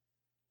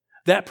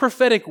 that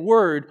prophetic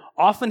word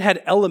often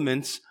had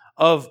elements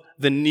of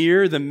the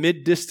near, the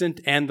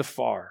mid-distant, and the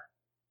far.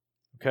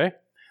 Okay?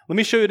 Let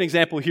me show you an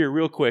example here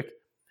real quick.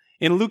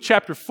 In Luke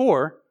chapter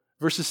 4,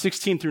 verses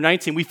 16 through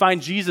 19, we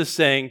find Jesus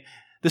saying,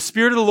 "The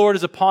Spirit of the Lord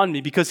is upon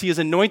me because he has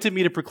anointed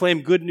me to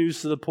proclaim good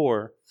news to the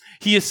poor.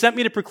 He has sent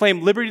me to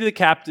proclaim liberty to the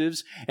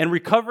captives and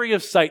recovery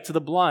of sight to the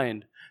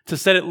blind, to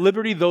set at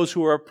liberty those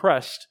who are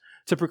oppressed,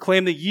 to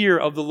proclaim the year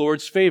of the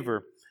Lord's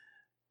favor."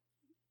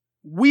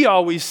 We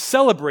always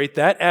celebrate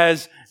that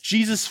as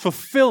Jesus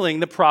fulfilling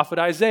the prophet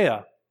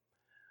Isaiah.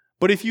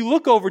 But if you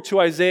look over to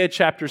Isaiah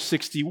chapter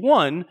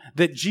 61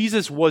 that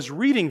Jesus was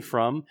reading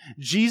from,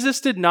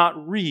 Jesus did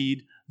not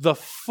read the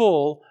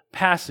full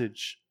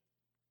passage.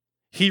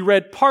 He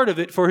read part of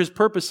it for his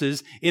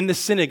purposes in the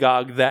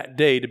synagogue that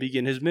day to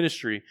begin his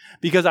ministry.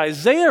 Because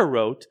Isaiah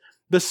wrote,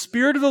 "The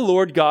Spirit of the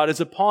Lord God is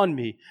upon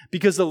me,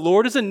 because the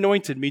Lord has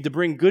anointed me to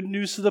bring good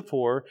news to the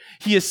poor.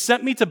 He has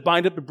sent me to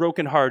bind up the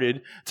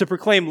brokenhearted, to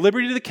proclaim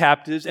liberty to the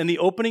captives and the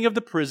opening of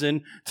the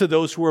prison to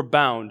those who are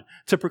bound,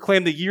 to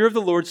proclaim the year of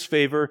the Lord's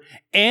favor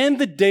and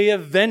the day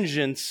of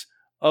vengeance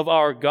of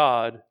our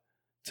God,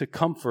 to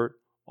comfort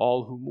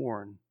all who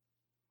mourn."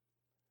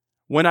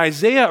 When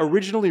Isaiah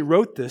originally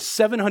wrote this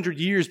 700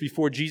 years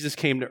before Jesus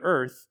came to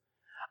earth,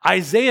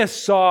 Isaiah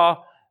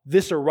saw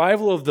this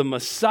arrival of the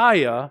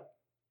Messiah.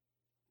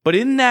 But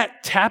in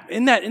that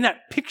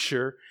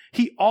picture,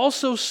 he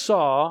also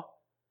saw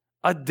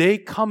a day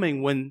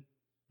coming when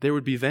there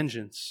would be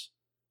vengeance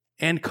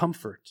and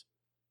comfort.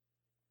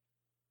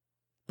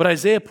 But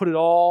Isaiah put it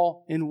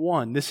all in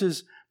one. This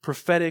is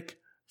prophetic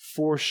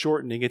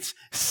foreshortening. It's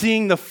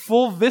seeing the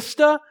full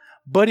vista,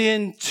 but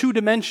in two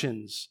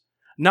dimensions,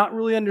 not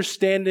really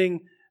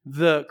understanding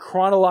the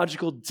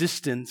chronological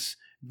distance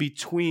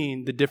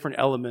between the different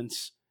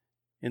elements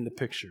in the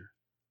picture.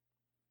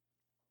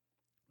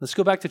 Let's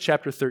go back to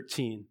chapter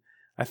 13.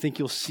 I think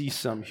you'll see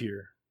some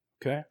here,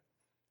 okay?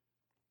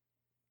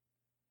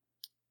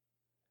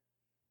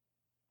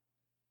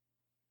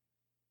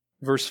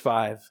 Verse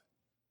 5.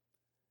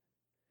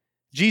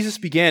 Jesus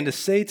began to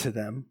say to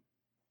them,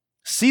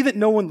 "See that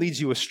no one leads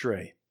you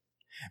astray.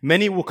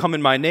 Many will come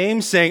in my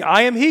name, saying,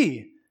 'I am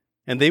he,'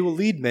 and they will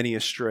lead many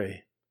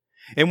astray.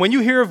 And when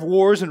you hear of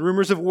wars and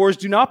rumors of wars,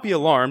 do not be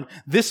alarmed.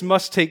 This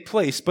must take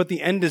place, but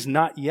the end is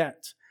not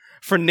yet.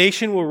 For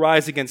nation will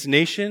rise against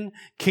nation,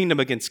 kingdom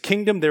against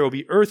kingdom. There will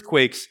be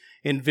earthquakes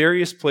in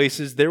various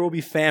places. There will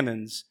be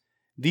famines.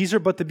 These are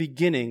but the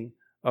beginning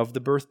of the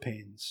birth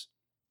pains.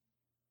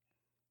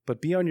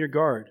 But be on your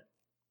guard,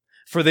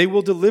 for they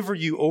will deliver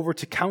you over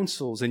to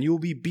councils, and you will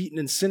be beaten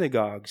in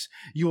synagogues.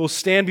 You will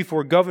stand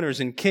before governors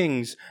and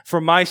kings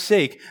for my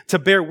sake to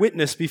bear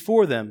witness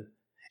before them.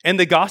 And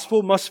the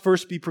gospel must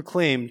first be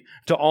proclaimed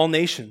to all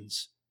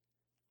nations.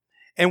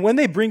 And when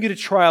they bring you to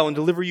trial and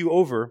deliver you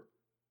over,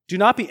 do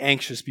not be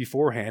anxious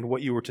beforehand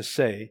what you are to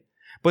say,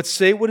 but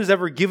say what is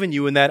ever given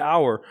you in that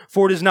hour,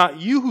 for it is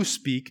not you who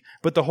speak,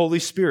 but the Holy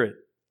Spirit.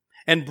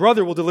 And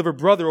brother will deliver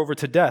brother over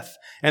to death,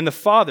 and the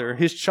father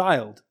his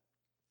child.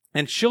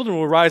 And children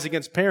will rise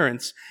against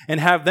parents and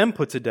have them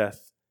put to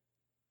death.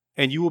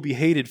 And you will be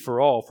hated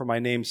for all for my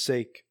name's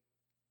sake.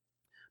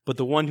 But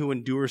the one who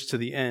endures to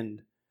the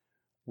end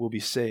will be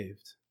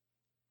saved.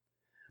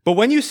 But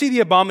when you see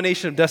the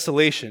abomination of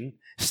desolation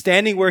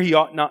standing where he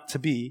ought not to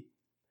be,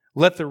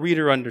 let the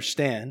reader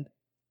understand.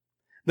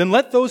 Then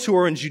let those who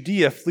are in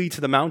Judea flee to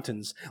the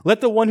mountains.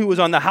 Let the one who is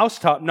on the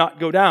housetop not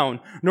go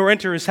down, nor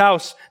enter his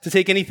house to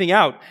take anything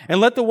out.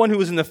 And let the one who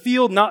is in the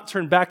field not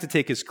turn back to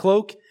take his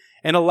cloak.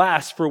 And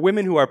alas, for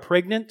women who are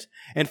pregnant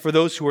and for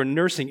those who are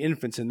nursing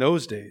infants in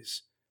those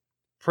days,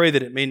 pray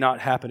that it may not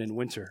happen in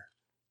winter.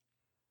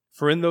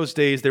 For in those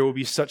days there will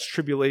be such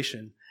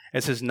tribulation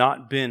as has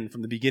not been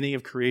from the beginning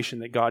of creation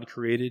that God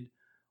created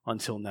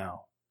until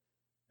now,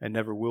 and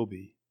never will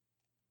be.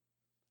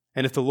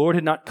 And if the Lord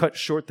had not cut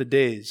short the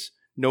days,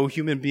 no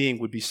human being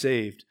would be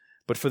saved.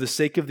 But for the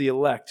sake of the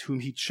elect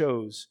whom he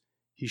chose,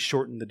 he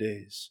shortened the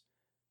days.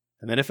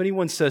 And then if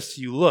anyone says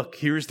to you, look,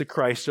 here is the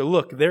Christ, or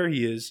look, there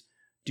he is,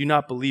 do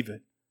not believe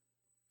it.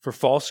 For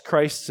false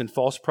Christs and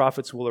false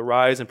prophets will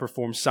arise and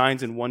perform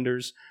signs and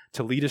wonders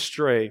to lead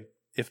astray,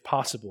 if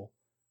possible,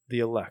 the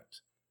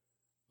elect.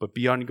 But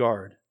be on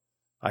guard.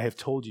 I have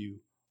told you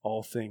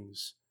all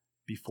things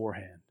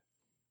beforehand.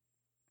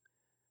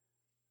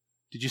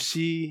 Did you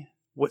see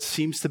what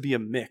seems to be a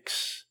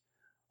mix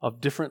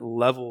of different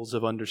levels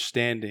of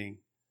understanding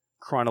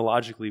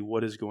chronologically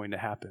what is going to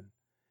happen?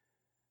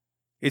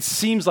 It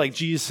seems like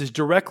Jesus is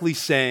directly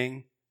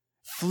saying,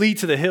 flee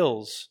to the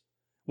hills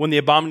when the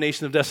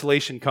abomination of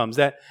desolation comes.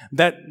 When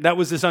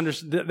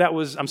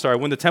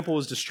the temple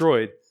was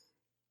destroyed.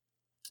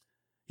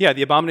 Yeah,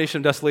 the abomination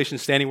of desolation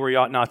standing where he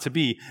ought not to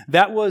be.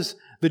 That was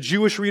the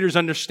Jewish reader's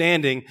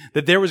understanding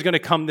that there was going to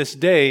come this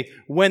day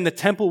when the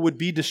temple would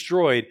be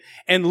destroyed.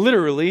 And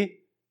literally,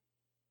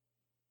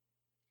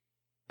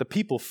 the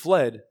people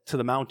fled to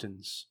the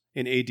mountains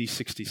in AD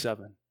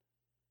 67.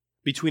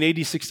 Between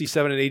AD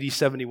 67 and AD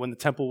 70, when the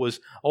temple was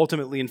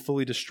ultimately and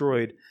fully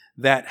destroyed,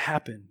 that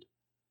happened.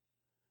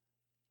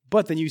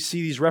 But then you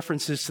see these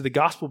references to the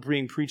gospel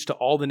being preached to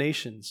all the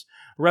nations,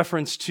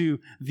 reference to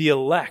the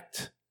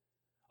elect,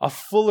 a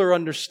fuller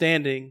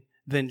understanding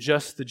than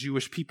just the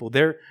Jewish people.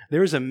 There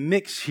is a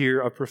mix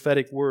here of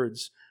prophetic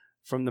words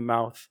from the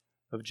mouth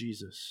of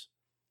Jesus.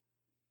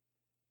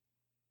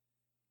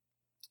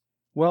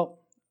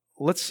 Well,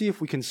 let's see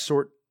if we can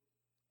sort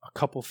a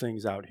couple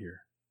things out here.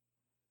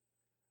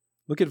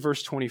 Look at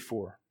verse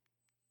 24.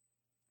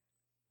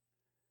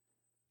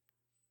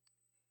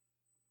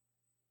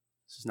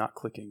 This is not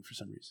clicking for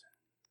some reason.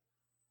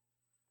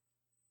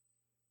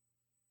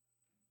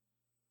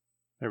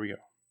 There we go.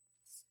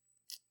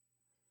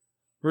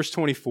 Verse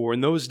 24,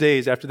 in those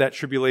days after that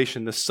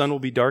tribulation, the sun will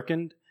be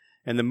darkened,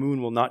 and the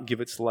moon will not give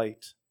its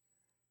light.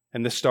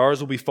 And the stars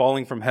will be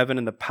falling from heaven,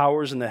 and the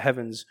powers in the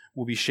heavens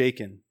will be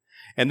shaken.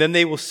 And then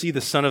they will see the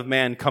Son of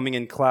Man coming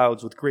in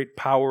clouds with great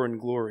power and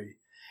glory.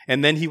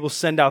 And then he will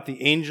send out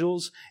the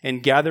angels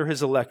and gather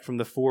his elect from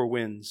the four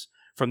winds,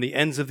 from the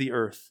ends of the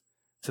earth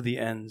to the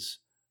ends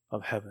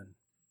of heaven.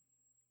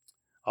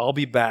 I'll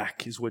be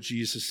back, is what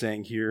Jesus is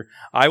saying here.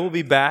 I will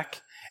be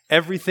back.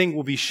 Everything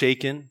will be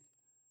shaken.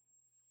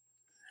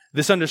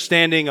 This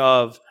understanding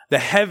of the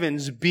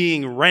heavens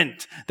being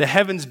rent, the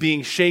heavens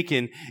being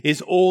shaken,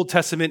 is Old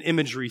Testament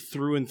imagery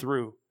through and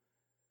through.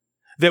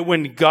 That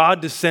when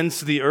God descends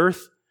to the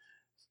earth,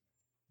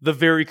 the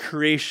very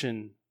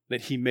creation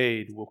that he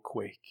made will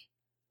quake,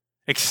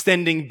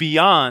 extending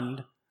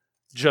beyond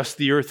just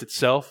the earth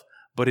itself,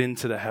 but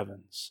into the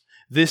heavens.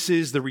 This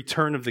is the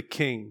return of the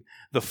King,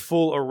 the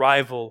full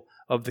arrival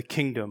of the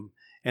kingdom,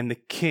 and the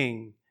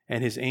King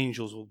and his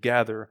angels will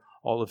gather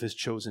all of his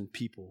chosen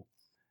people,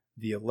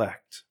 the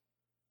elect.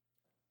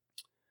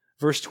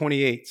 Verse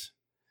 28,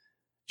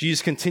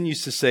 Jesus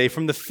continues to say,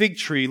 from the fig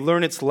tree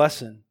learn its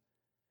lesson.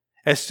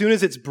 As soon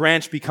as its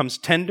branch becomes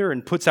tender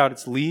and puts out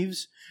its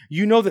leaves,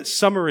 you know that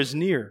summer is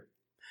near.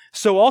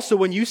 So also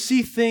when you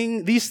see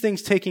these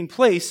things taking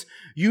place,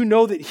 you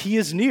know that he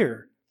is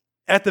near,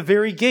 at the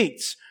very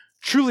gates.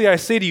 Truly I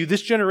say to you,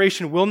 this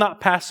generation will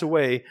not pass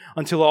away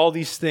until all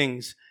these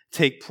things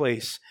take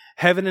place.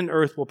 Heaven and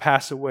earth will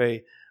pass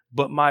away,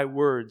 but my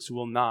words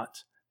will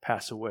not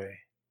pass away.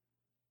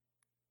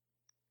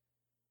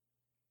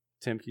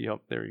 Tim, can you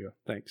help? There you go.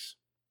 Thanks.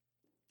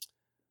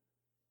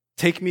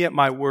 Take me at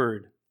my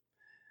word.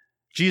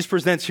 Jesus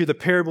presents here the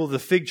parable of the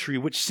fig tree,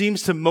 which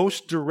seems to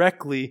most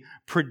directly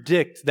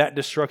predict that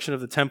destruction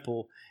of the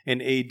temple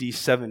in AD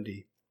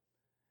 70.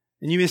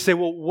 And you may say,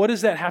 well, what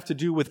does that have to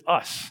do with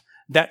us?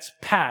 That's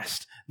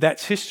past.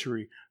 That's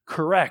history.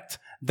 Correct.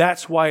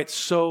 That's why it's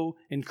so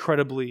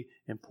incredibly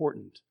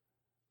important.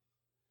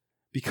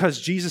 Because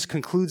Jesus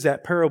concludes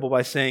that parable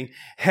by saying,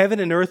 heaven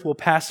and earth will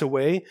pass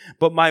away,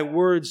 but my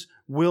words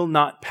will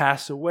not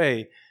pass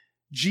away.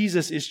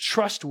 Jesus is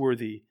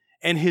trustworthy,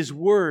 and his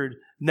word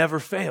never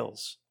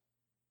fails.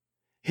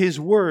 His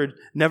word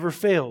never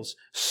fails.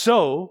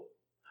 So,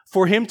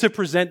 for him to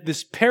present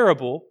this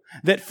parable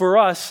that for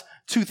us,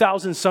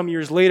 2,000 some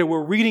years later,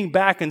 we're reading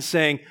back and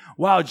saying,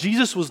 wow,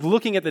 Jesus was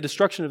looking at the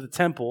destruction of the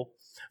temple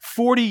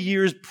 40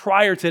 years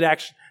prior to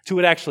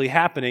it actually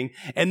happening,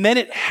 and then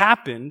it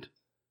happened.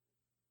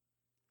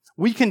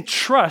 We can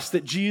trust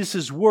that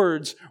Jesus'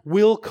 words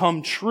will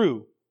come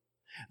true.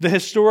 The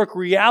historic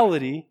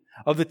reality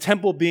of the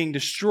temple being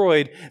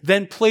destroyed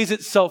then plays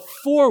itself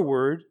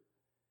forward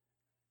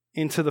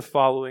into the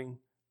following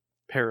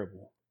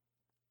parable.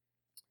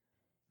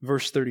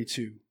 Verse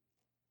 32.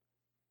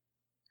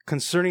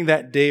 Concerning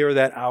that day or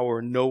that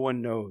hour, no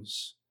one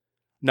knows,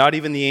 not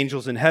even the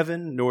angels in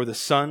heaven, nor the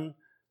Son,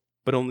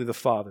 but only the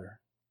Father.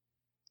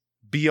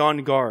 Be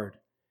on guard.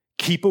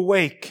 Keep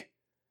awake,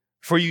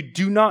 for you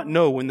do not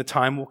know when the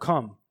time will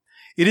come.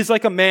 It is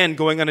like a man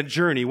going on a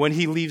journey when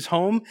he leaves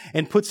home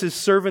and puts his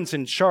servants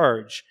in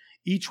charge,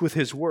 each with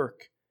his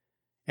work,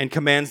 and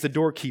commands the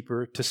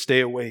doorkeeper to stay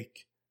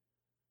awake.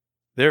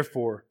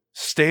 Therefore,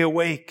 stay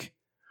awake,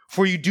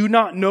 for you do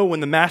not know when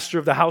the master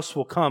of the house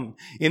will come,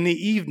 in the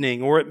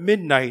evening or at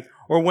midnight,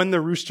 or when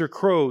the rooster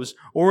crows,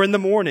 or in the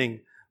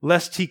morning,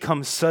 lest he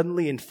come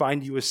suddenly and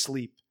find you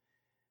asleep.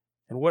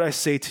 And what I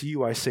say to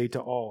you, I say to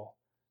all,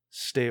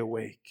 stay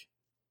awake.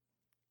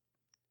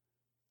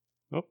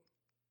 Oh.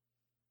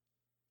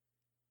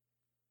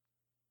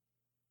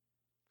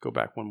 Go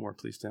back one more,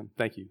 please, Tim.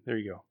 Thank you. There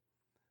you go.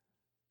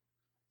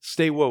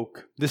 Stay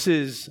woke. This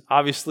is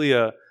obviously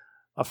a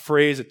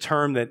phrase, a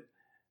term that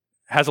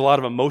has a lot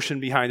of emotion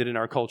behind it in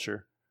our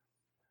culture.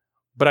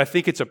 But I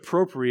think it's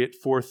appropriate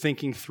for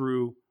thinking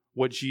through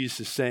what Jesus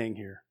is saying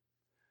here.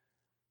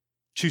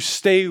 To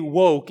stay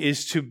woke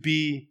is to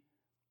be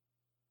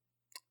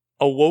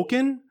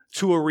awoken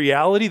to a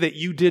reality that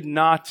you did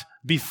not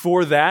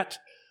before that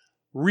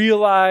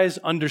realize,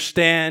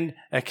 understand,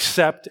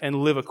 accept, and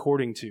live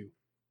according to.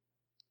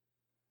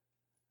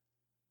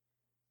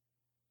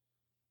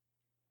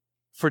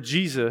 For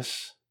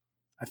Jesus,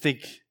 I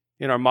think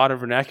in our modern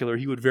vernacular,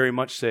 he would very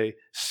much say,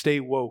 stay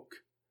woke.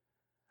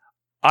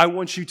 I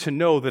want you to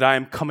know that I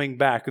am coming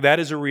back. That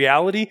is a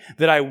reality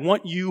that I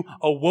want you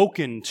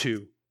awoken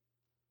to.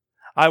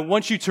 I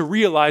want you to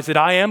realize that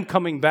I am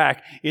coming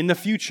back in the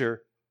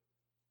future,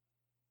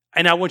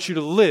 and I want you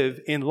to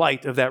live in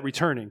light of that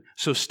returning.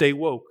 So stay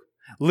woke.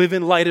 Live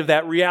in light of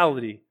that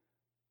reality.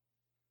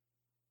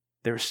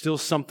 There is still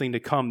something to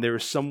come. There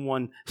is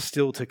someone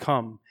still to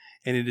come,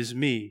 and it is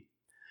me.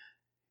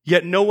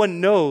 Yet no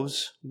one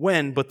knows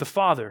when but the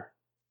Father.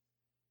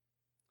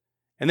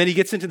 And then he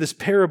gets into this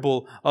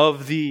parable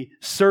of the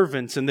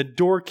servants and the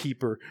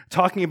doorkeeper,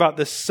 talking about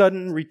the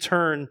sudden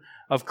return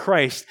of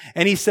Christ.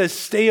 And he says,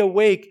 stay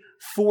awake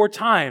 4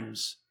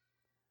 times.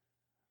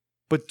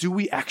 But do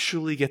we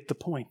actually get the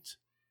point?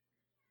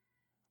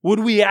 Would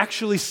we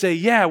actually say,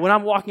 yeah, when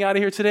I'm walking out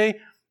of here today,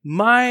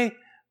 my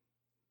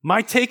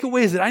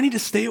takeaway is that I need to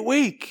stay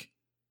awake.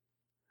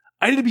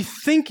 I need to be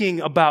thinking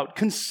about,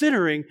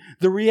 considering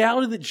the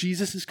reality that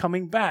Jesus is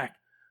coming back.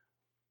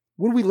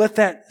 Would we let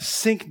that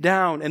sink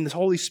down and the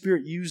Holy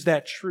Spirit use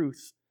that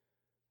truth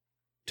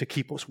to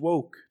keep us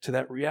woke to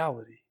that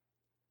reality?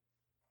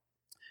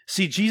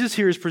 See, Jesus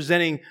here is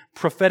presenting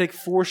prophetic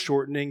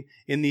foreshortening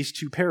in these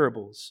 2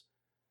 parables.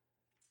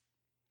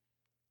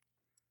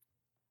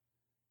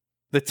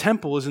 The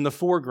temple is in the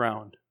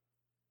foreground.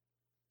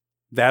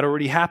 That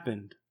already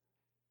happened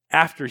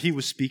after he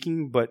was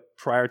speaking, but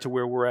prior to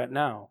where we're at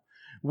now.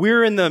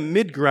 We're in the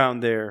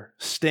midground there,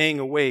 staying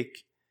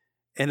awake,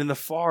 and in the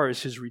far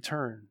is his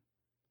return.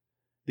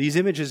 These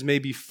images may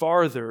be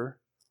farther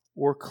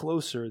or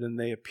closer than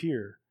they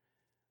appear.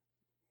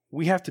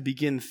 We have to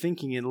begin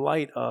thinking in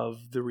light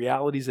of the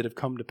realities that have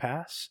come to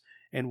pass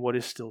and what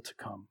is still to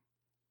come.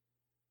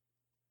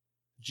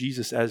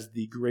 Jesus, as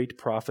the great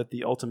prophet,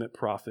 the ultimate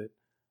prophet,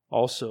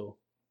 also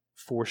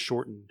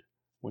foreshortened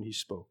when he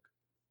spoke.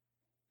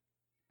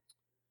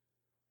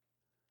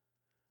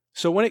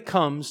 So when it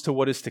comes to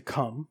what is to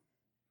come,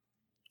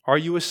 are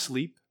you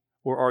asleep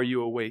or are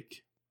you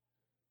awake?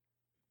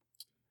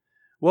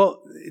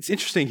 Well, it's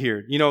interesting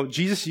here.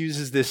 Jesus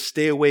uses this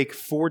stay awake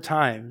 4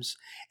 times,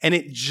 and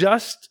it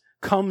just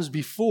comes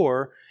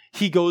before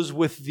he goes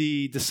with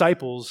the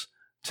disciples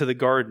to the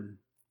garden,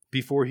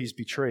 before he's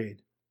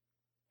betrayed.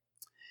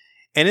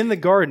 And in the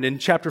garden, in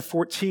chapter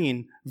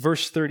 14,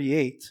 verse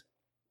 38,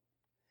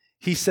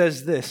 he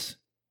says this,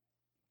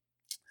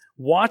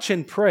 watch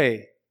and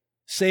pray.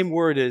 Same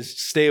word as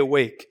stay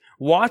awake.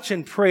 Watch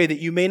and pray that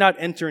you may not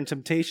enter into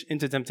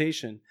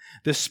temptation.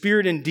 The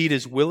spirit indeed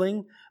is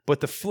willing, but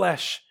the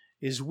flesh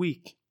is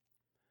weak.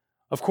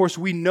 Of course,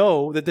 we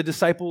know that the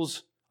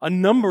disciples a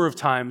number of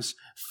times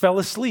fell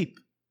asleep.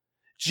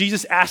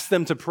 Jesus asked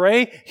them to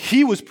pray.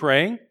 He was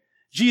praying.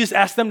 Jesus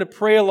asked them to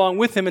pray along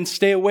with him and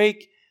stay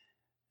awake.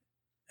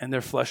 And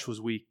their flesh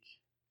was weak,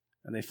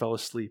 and they fell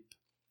asleep.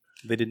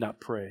 They did not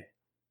pray.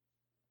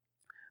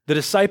 The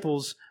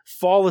disciples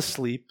fall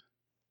asleep,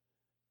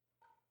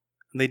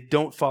 and they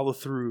don't follow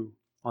through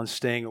on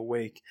staying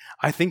awake.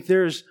 I think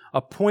there's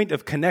a point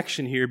of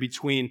connection here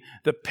between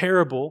the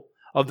parable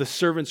of the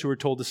servants who were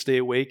told to stay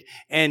awake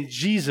and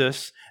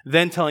Jesus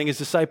then telling his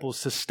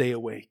disciples to stay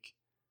awake.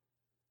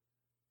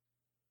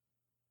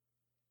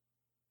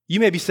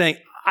 You may be saying,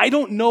 I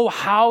don't know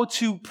how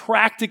to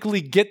practically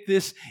get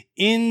this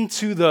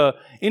into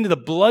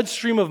the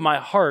bloodstream of my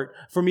heart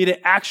for me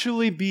to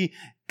actually be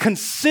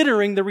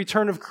considering the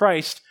return of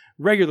Christ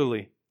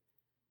regularly.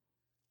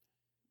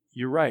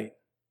 You're right.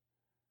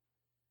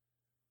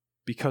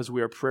 Because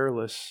we are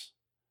prayerless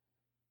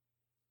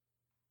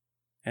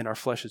and our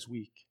flesh is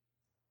weak.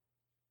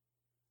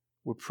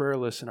 We're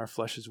prayerless and our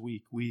flesh is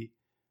weak.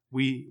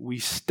 We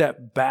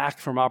step back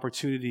from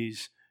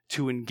opportunities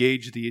to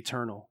engage the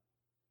eternal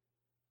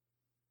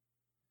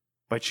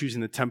by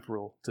choosing the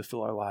temporal to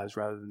fill our lives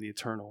rather than the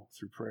eternal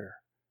through prayer.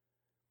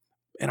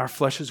 And our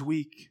flesh is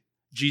weak.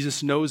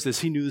 Jesus knows this.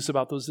 He knew this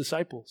about those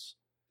disciples.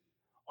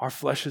 Our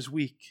flesh is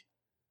weak.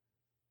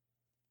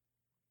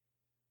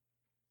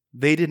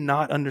 They did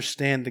not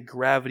understand the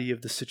gravity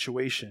of the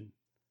situation.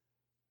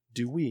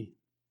 Do we?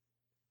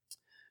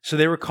 So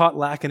they were caught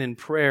lacking in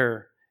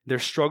prayer, their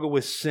struggle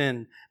with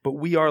sin, but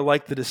we are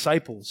like the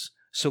disciples,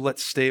 so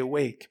let's stay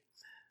awake.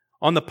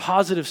 On the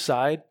positive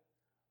side,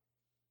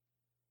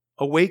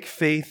 awake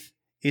faith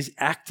is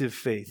active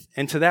faith.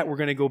 And to that, we're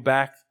going to go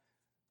back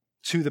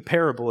to the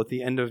parable at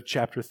the end of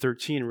chapter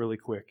 13 really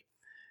quick.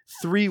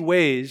 Three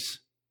ways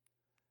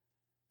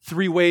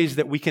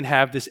that we can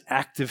have this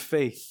active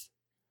faith.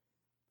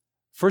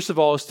 First of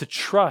all is to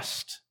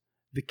trust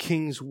the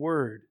king's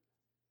word.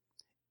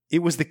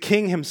 It was the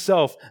king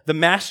himself, the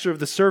master of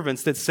the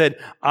servants, that said,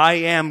 I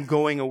am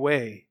going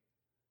away.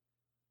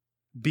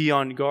 Be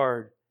on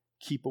guard.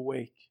 Keep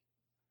awake.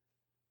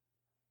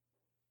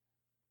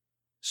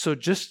 So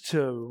just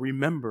to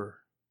remember,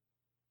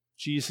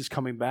 Jesus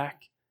coming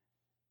back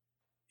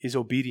is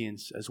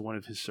obedience as one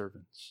of his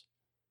servants.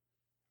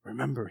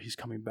 Remember, he's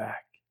coming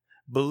back.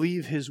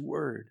 Believe his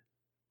word.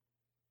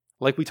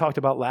 Like we talked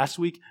about last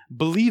week,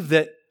 believe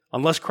that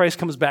unless Christ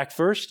comes back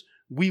first,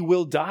 we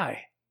will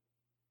die.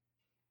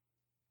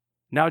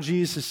 Now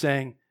Jesus is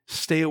saying,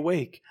 stay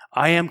awake.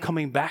 I am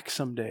coming back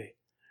someday.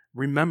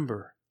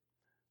 Remember,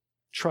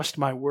 trust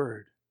my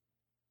word.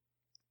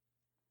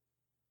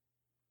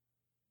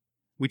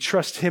 We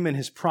trust him and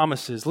his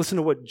promises. Listen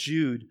to what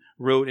Jude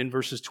wrote in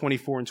verses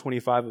 24 and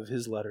 25 of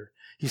his letter.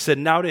 He said,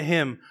 now to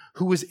him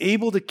who is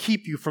able to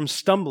keep you from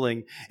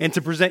stumbling and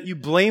to present you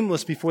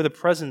blameless before the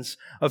presence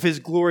of his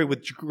glory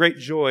with great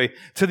joy,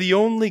 to the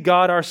only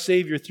God our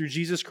Savior through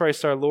Jesus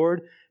Christ our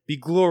Lord, be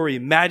glory,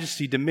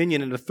 majesty,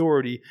 dominion, and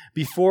authority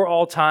before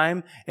all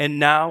time and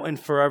now and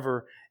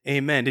forever.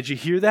 Amen. Did you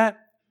hear that?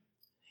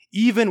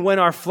 Even when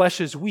our flesh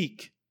is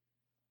weak,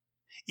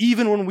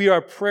 even when we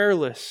are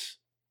prayerless,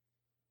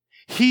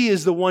 he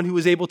is the one who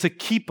is able to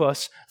keep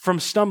us from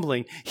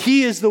stumbling.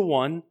 He is the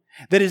one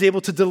that is able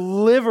to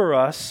deliver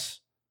us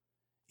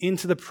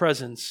into the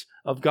presence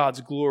of God's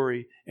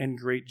glory and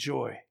great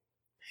joy.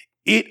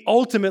 It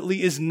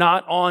ultimately is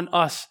not on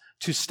us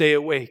to stay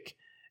awake.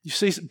 You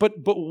say, but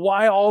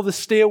why all the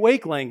stay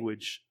awake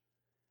language?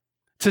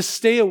 To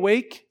stay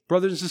awake,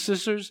 brothers and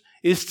sisters,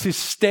 is to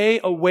stay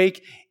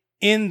awake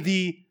in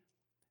the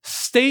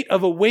state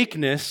of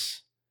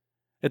awakeness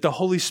that the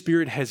Holy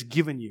Spirit has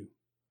given you.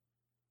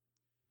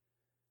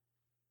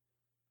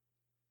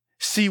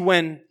 See,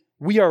 when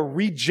we are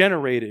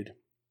regenerated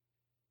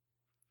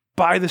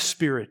by the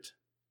Spirit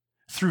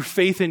through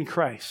faith in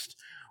Christ,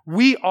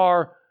 we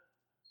are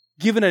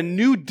given a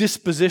new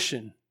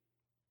disposition,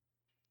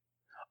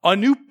 a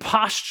new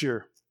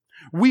posture.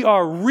 We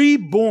are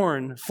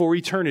reborn for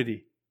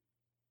eternity.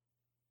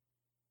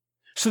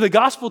 So the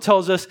gospel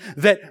tells us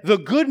that the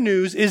good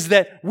news is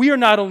that we are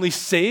not only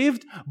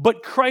saved,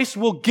 but Christ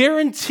will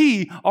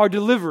guarantee our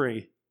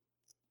delivery,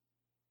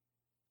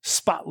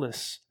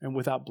 spotless and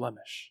without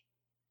blemish.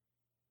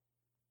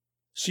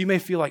 So you may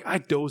feel like, I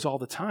doze all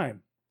the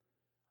time.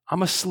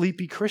 I'm a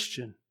sleepy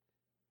Christian.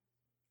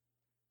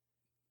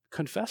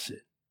 Confess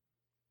it.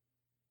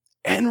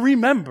 And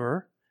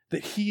remember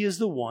that he is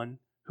the one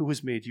who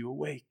has made you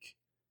awake.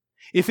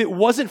 If it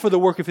wasn't for the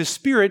work of his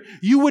Spirit,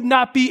 you would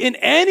not be in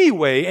any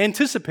way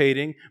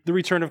anticipating the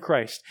return of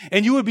Christ.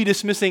 And you would be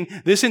dismissing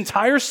this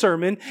entire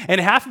sermon and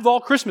half of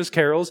all Christmas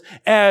carols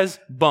as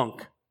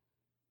bunk.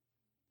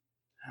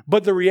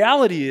 But the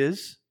reality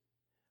is,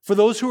 for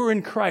those who are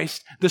in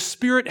Christ, the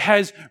Spirit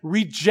has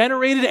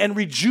regenerated and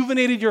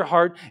rejuvenated your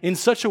heart in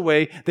such a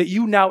way that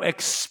you now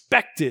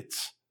expect it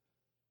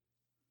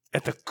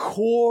at the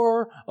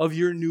core of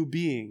your new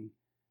being,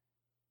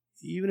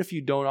 even if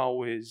you don't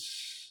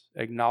always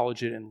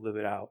acknowledge it and live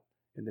it out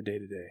in the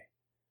day-to-day.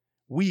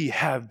 We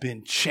have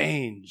been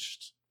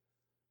changed.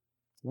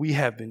 We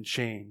have been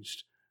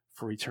changed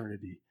for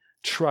eternity.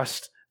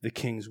 Trust the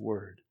King's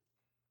word.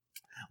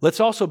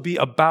 Let's also be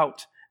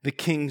about the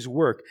King's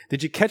work.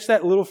 Did you catch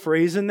that little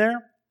phrase in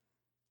there?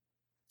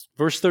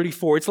 Verse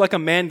 34, it's like a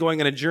man going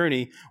on a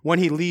journey when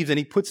he leaves and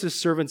he puts his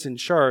servants in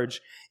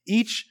charge,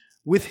 each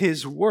with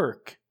his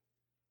work.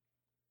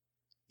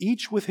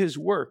 Each with his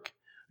work.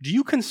 Do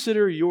you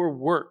consider your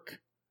work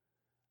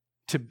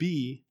to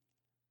be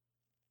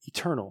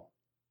eternal?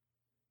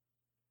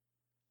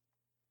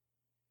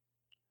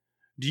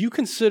 Do you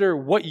consider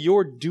what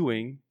you're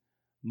doing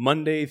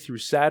Monday through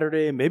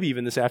Saturday, maybe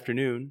even this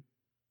afternoon,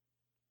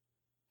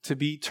 to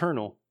be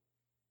eternal?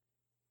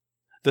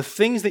 The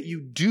things that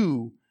you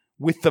do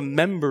with the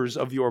members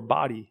of your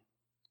body,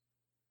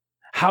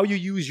 how you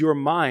use your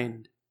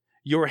mind,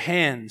 your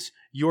hands,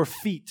 your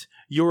feet,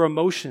 your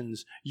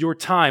emotions, your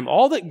time,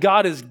 all that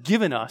God has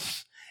given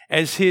us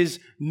as his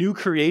new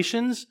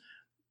creations,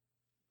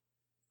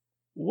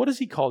 what has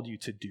he called you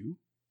to do?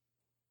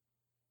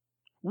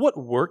 What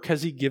work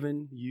has he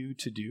given you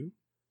to do?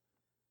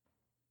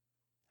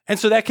 And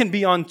so that can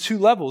be on two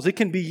levels. It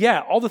can be,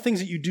 all the things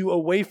that you do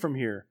away from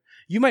here.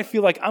 You might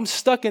feel like I'm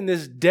stuck in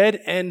this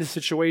dead end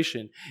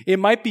situation. It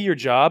might be your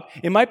job.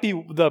 It might be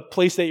the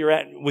place that you're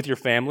at with your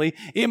family.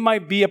 It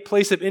might be a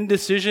place of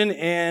indecision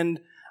and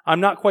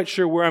I'm not quite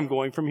sure where I'm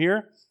going from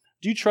here.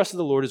 Do you trust that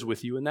the Lord is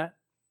with you in that?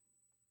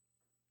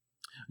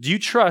 Do you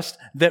trust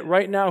that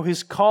right now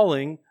his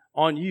calling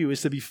on you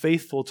is to be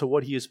faithful to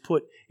what he has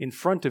put in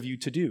front of you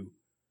to do?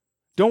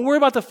 Don't worry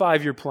about the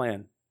 5-year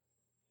plan.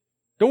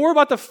 Don't worry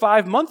about the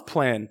 5-month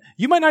plan.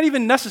 You might not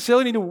even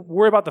necessarily need to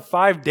worry about the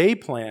 5-day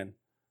plan.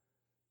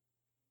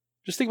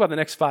 Just think about the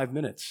next 5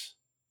 minutes.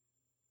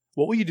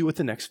 What will you do with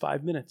the next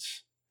 5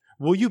 minutes?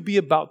 Will you be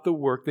about the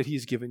work that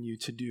he's given you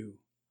to do?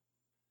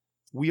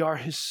 We are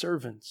his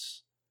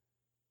servants,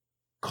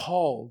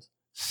 called,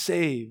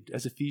 saved,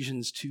 as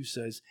Ephesians 2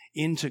 says,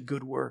 into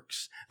good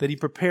works that he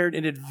prepared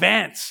in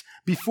advance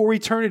before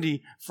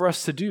eternity for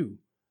us to do.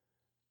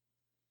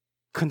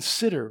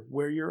 Consider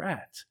where you're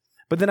at.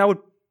 But then I would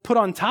put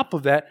on top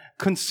of that,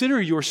 consider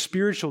your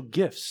spiritual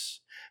gifts.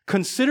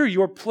 Consider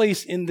your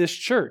place in this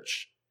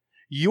church.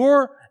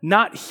 You're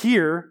not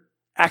here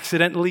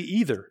accidentally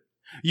either.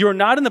 You're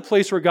not in the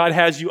place where God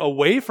has you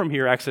away from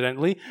here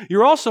accidentally.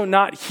 You're also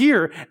not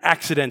here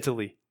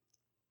accidentally.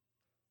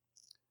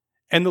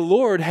 And the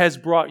Lord has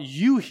brought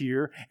you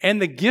here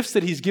and the gifts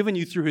that he's given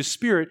you through his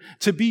Spirit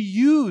to be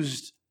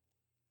used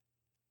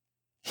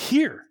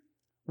here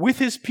with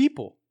his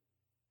people.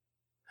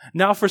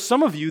 Now, for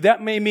some of you,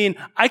 that may mean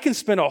I can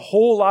spend a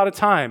whole lot of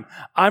time.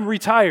 I'm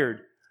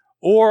retired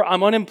or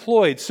I'm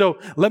unemployed. So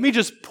let me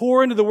just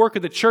pour into the work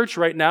of the church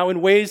right now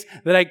in ways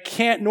that I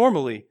can't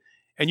normally.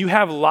 And you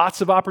have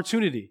lots of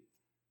opportunity.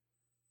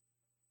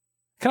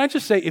 Can I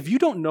just say, if you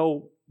don't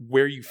know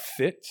where you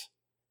fit,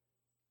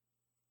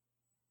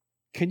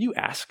 can you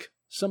ask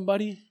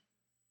somebody?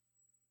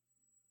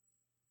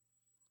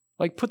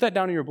 Like, put that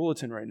down in your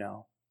bulletin right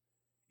now.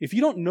 If you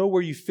don't know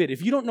where you fit,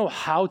 if you don't know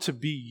how to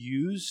be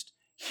used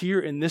here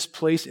in this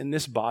place, in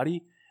this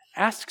body,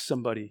 ask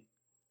somebody.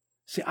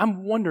 See,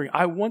 I'm wondering,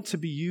 I want to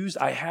be used.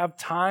 I have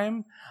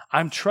time.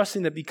 I'm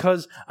trusting that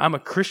because I'm a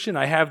Christian,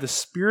 I have the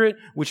Spirit,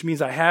 which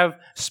means I have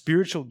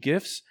spiritual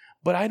gifts,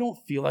 but I don't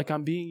feel like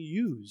I'm being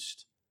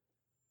used.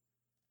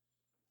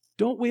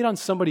 Don't wait on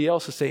somebody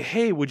else to say,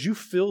 hey, would you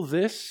fill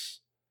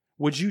this?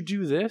 Would you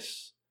do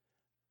this?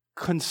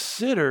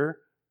 Consider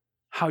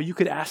how you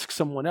could ask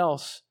someone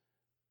else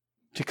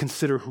to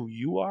consider who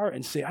you are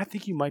and say, I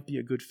think you might be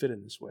a good fit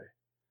in this way.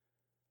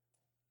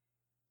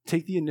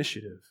 Take the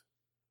initiative.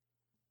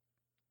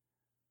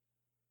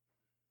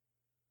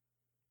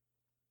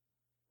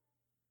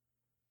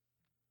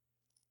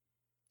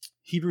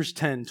 Hebrews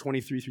 10,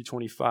 23 through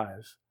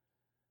 25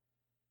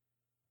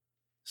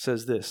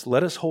 says this,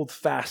 let us hold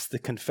fast the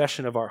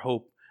confession of our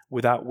hope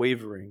without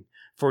wavering,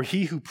 for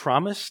he who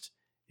promised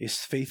is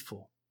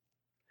faithful.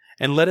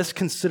 And let us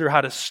consider how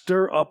to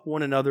stir up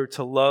one another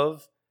to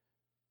love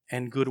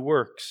and good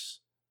works,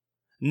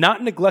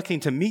 not neglecting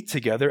to meet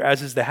together,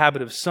 as is the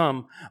habit of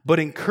some, but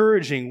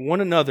encouraging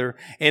one another,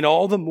 and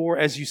all the more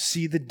as you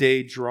see the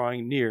day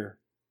drawing near.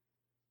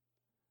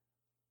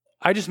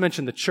 I just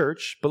mentioned the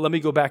church, but let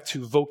me go back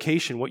to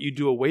vocation, what you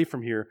do away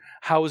from here.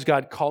 How is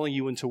God calling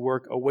you into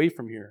work away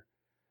from here?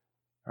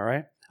 All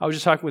right? I was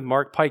just talking with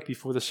Mark Pike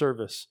before the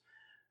service.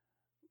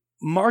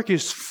 Mark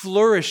is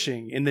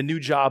flourishing in the new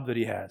job that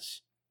he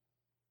has.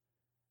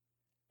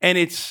 And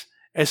it's,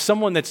 as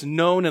someone that's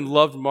known and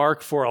loved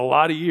Mark for a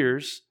lot of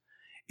years,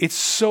 it's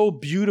so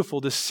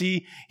beautiful to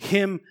see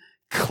him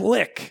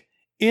click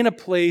in a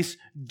place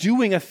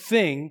doing a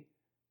thing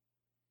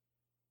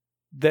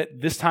that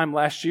this time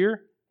last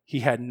year, he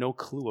had no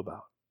clue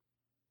about.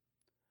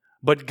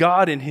 But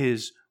God, in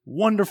his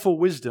wonderful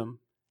wisdom,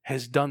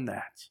 has done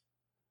that.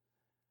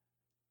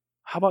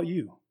 How about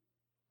you?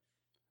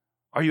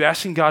 Are you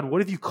asking God,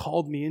 what have you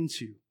called me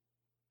into?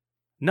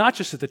 Not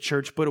just at the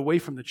church, but away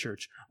from the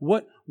church.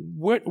 What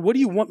do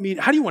you want me?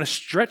 How do you want to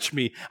stretch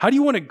me? How do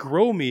you want to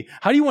grow me?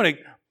 How do you want to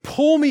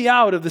pull me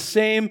out of the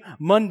same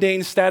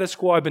mundane status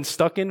quo I've been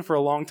stuck in for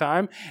a long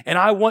time? And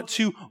I want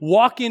to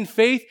walk in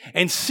faith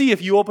and see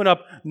if you open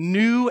up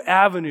new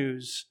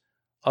avenues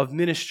of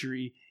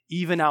ministry,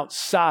 even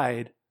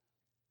outside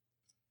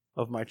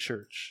of my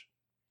church.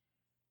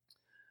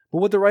 But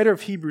what the writer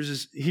of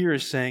Hebrews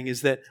is saying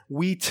is that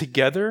we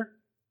together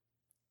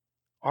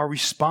are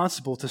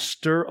responsible to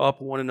stir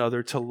up one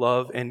another to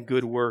love and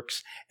good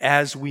works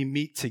as we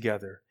meet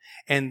together.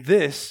 And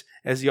this,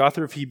 as the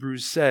author of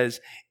Hebrews says,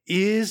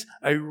 is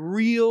a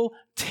real,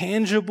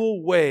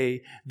 tangible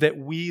way that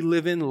we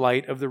live in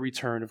light of the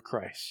return of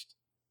Christ.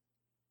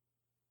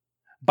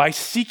 By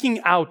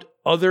seeking out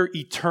other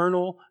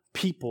eternal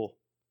people,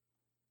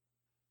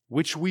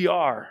 which we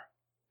are,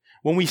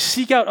 when we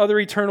seek out other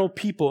eternal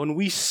people and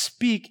we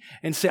speak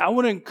and say, I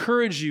want to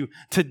encourage you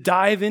to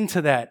dive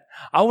into that.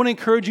 I want to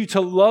encourage you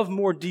to love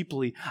more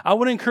deeply. I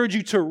want to encourage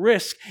you to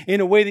risk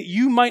in a way that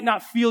you might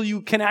not feel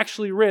you can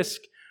actually risk.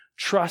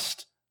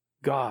 Trust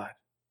God.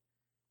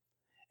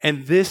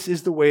 And this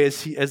is the way,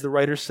 as the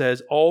writer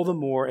says, all the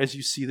more as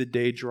you see the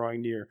day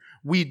drawing near.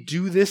 We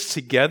do this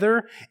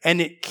together and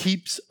it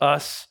keeps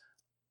us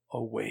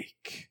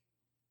awake.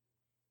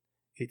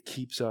 It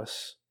keeps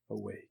us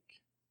awake.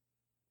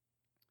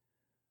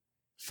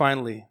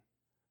 Finally,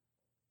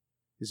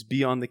 is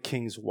be on the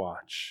king's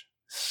watch.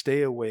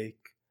 Stay awake,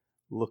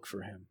 look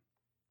for him.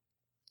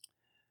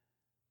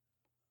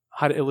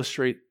 How to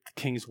illustrate the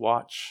king's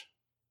watch?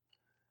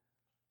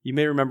 You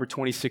may remember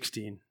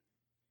 2016.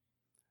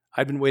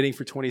 I've been waiting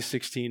for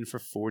 2016 for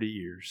 40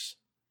 years.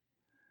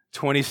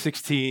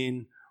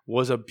 2016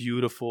 was a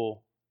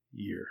beautiful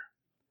year.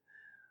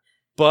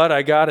 But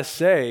I gotta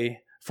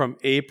say, from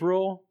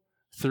April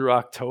through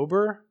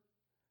October,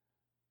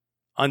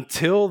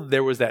 until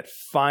there was that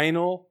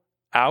final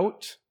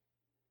out,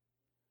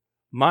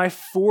 my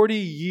 40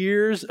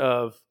 years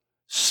of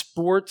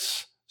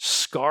sports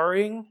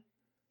scarring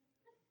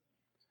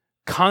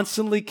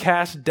constantly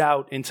cast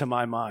doubt into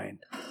my mind.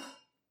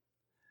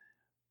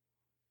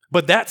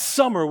 But that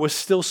summer was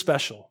still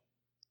special.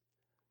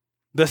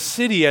 The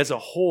city as a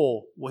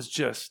whole was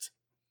just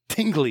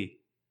tingly.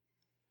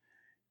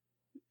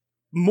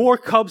 More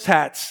Cubs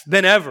hats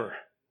than ever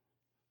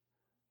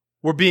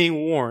were being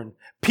worn.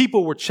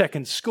 People were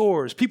checking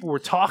scores. People were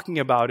talking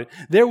about it.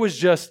 There was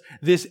just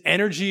this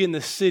energy in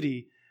the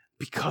city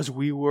because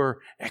we were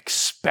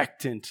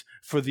expectant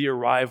for the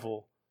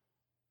arrival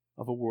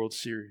of a World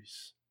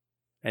Series.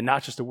 And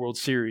not just a World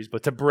Series,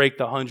 but to break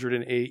the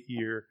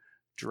 108-year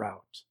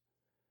drought.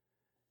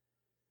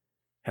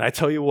 And I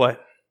tell you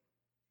what,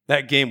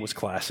 that game was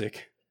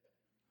classic.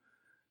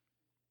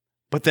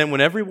 But then when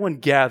everyone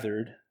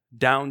gathered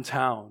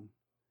downtown,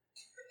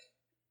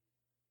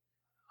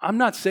 I'm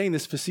not saying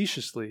this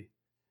facetiously.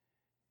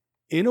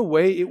 In a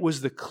way, it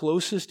was the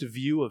closest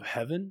view of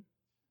heaven.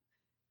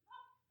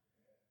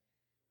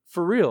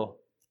 For real.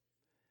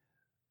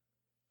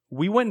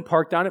 We went and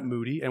parked down at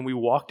Moody, and we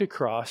walked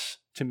across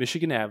to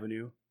Michigan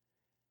Avenue,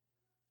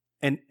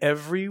 and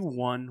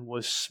everyone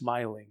was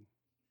smiling.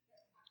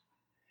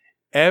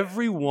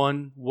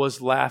 Everyone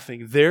was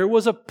laughing. There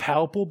was a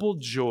palpable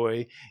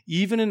joy,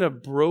 even in a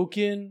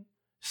broken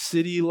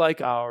city like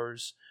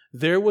ours.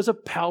 There was a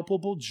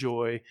palpable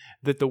joy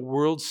that the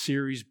World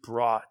Series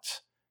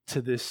brought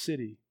to this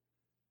city.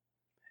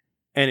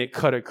 And it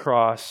cut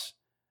across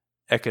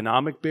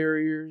economic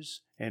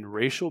barriers and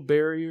racial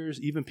barriers.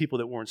 Even people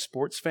that weren't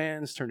sports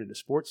fans turned into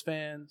sports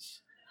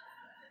fans.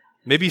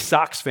 Maybe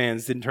Sox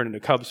fans didn't turn into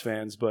Cubs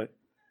fans, but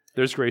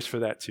there's grace for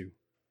that too.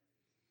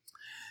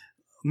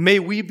 May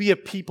we be a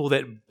people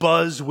that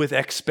buzz with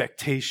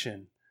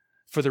expectation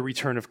for the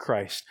return of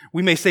Christ.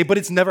 We may say, but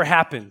it's never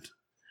happened.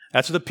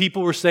 That's what the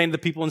people were saying to the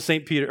people in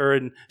St. Peter or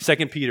in 2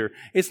 Peter.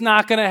 It's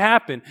not going to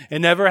happen. It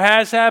never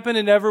has happened.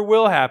 It never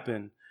will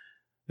happen.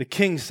 The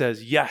King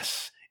says,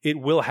 yes, it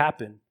will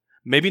happen.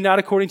 Maybe not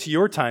according to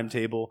your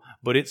timetable,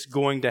 but it's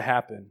going to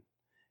happen.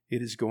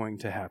 It is going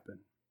to happen.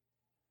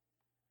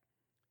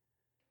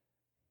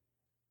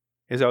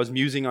 As I was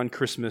musing on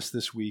Christmas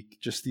this week,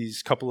 just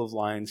these couple of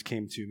lines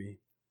came to me.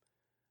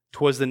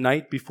 'Twas the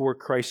night before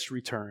Christ's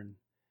return,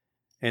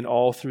 and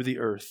all through the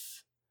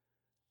earth,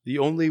 the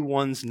only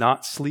ones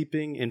not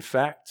sleeping, in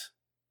fact,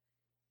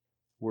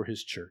 were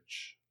his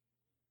church.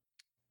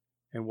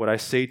 And what I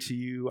say to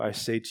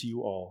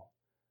you all,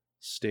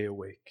 stay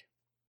awake.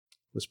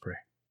 Let's pray.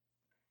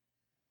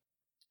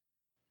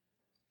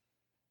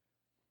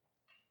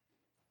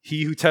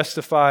 He who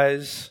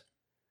testifies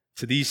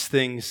to these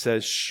things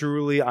says,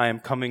 surely I am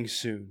coming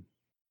soon.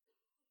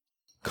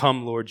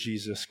 Come, Lord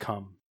Jesus,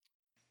 come.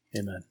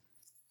 Amen.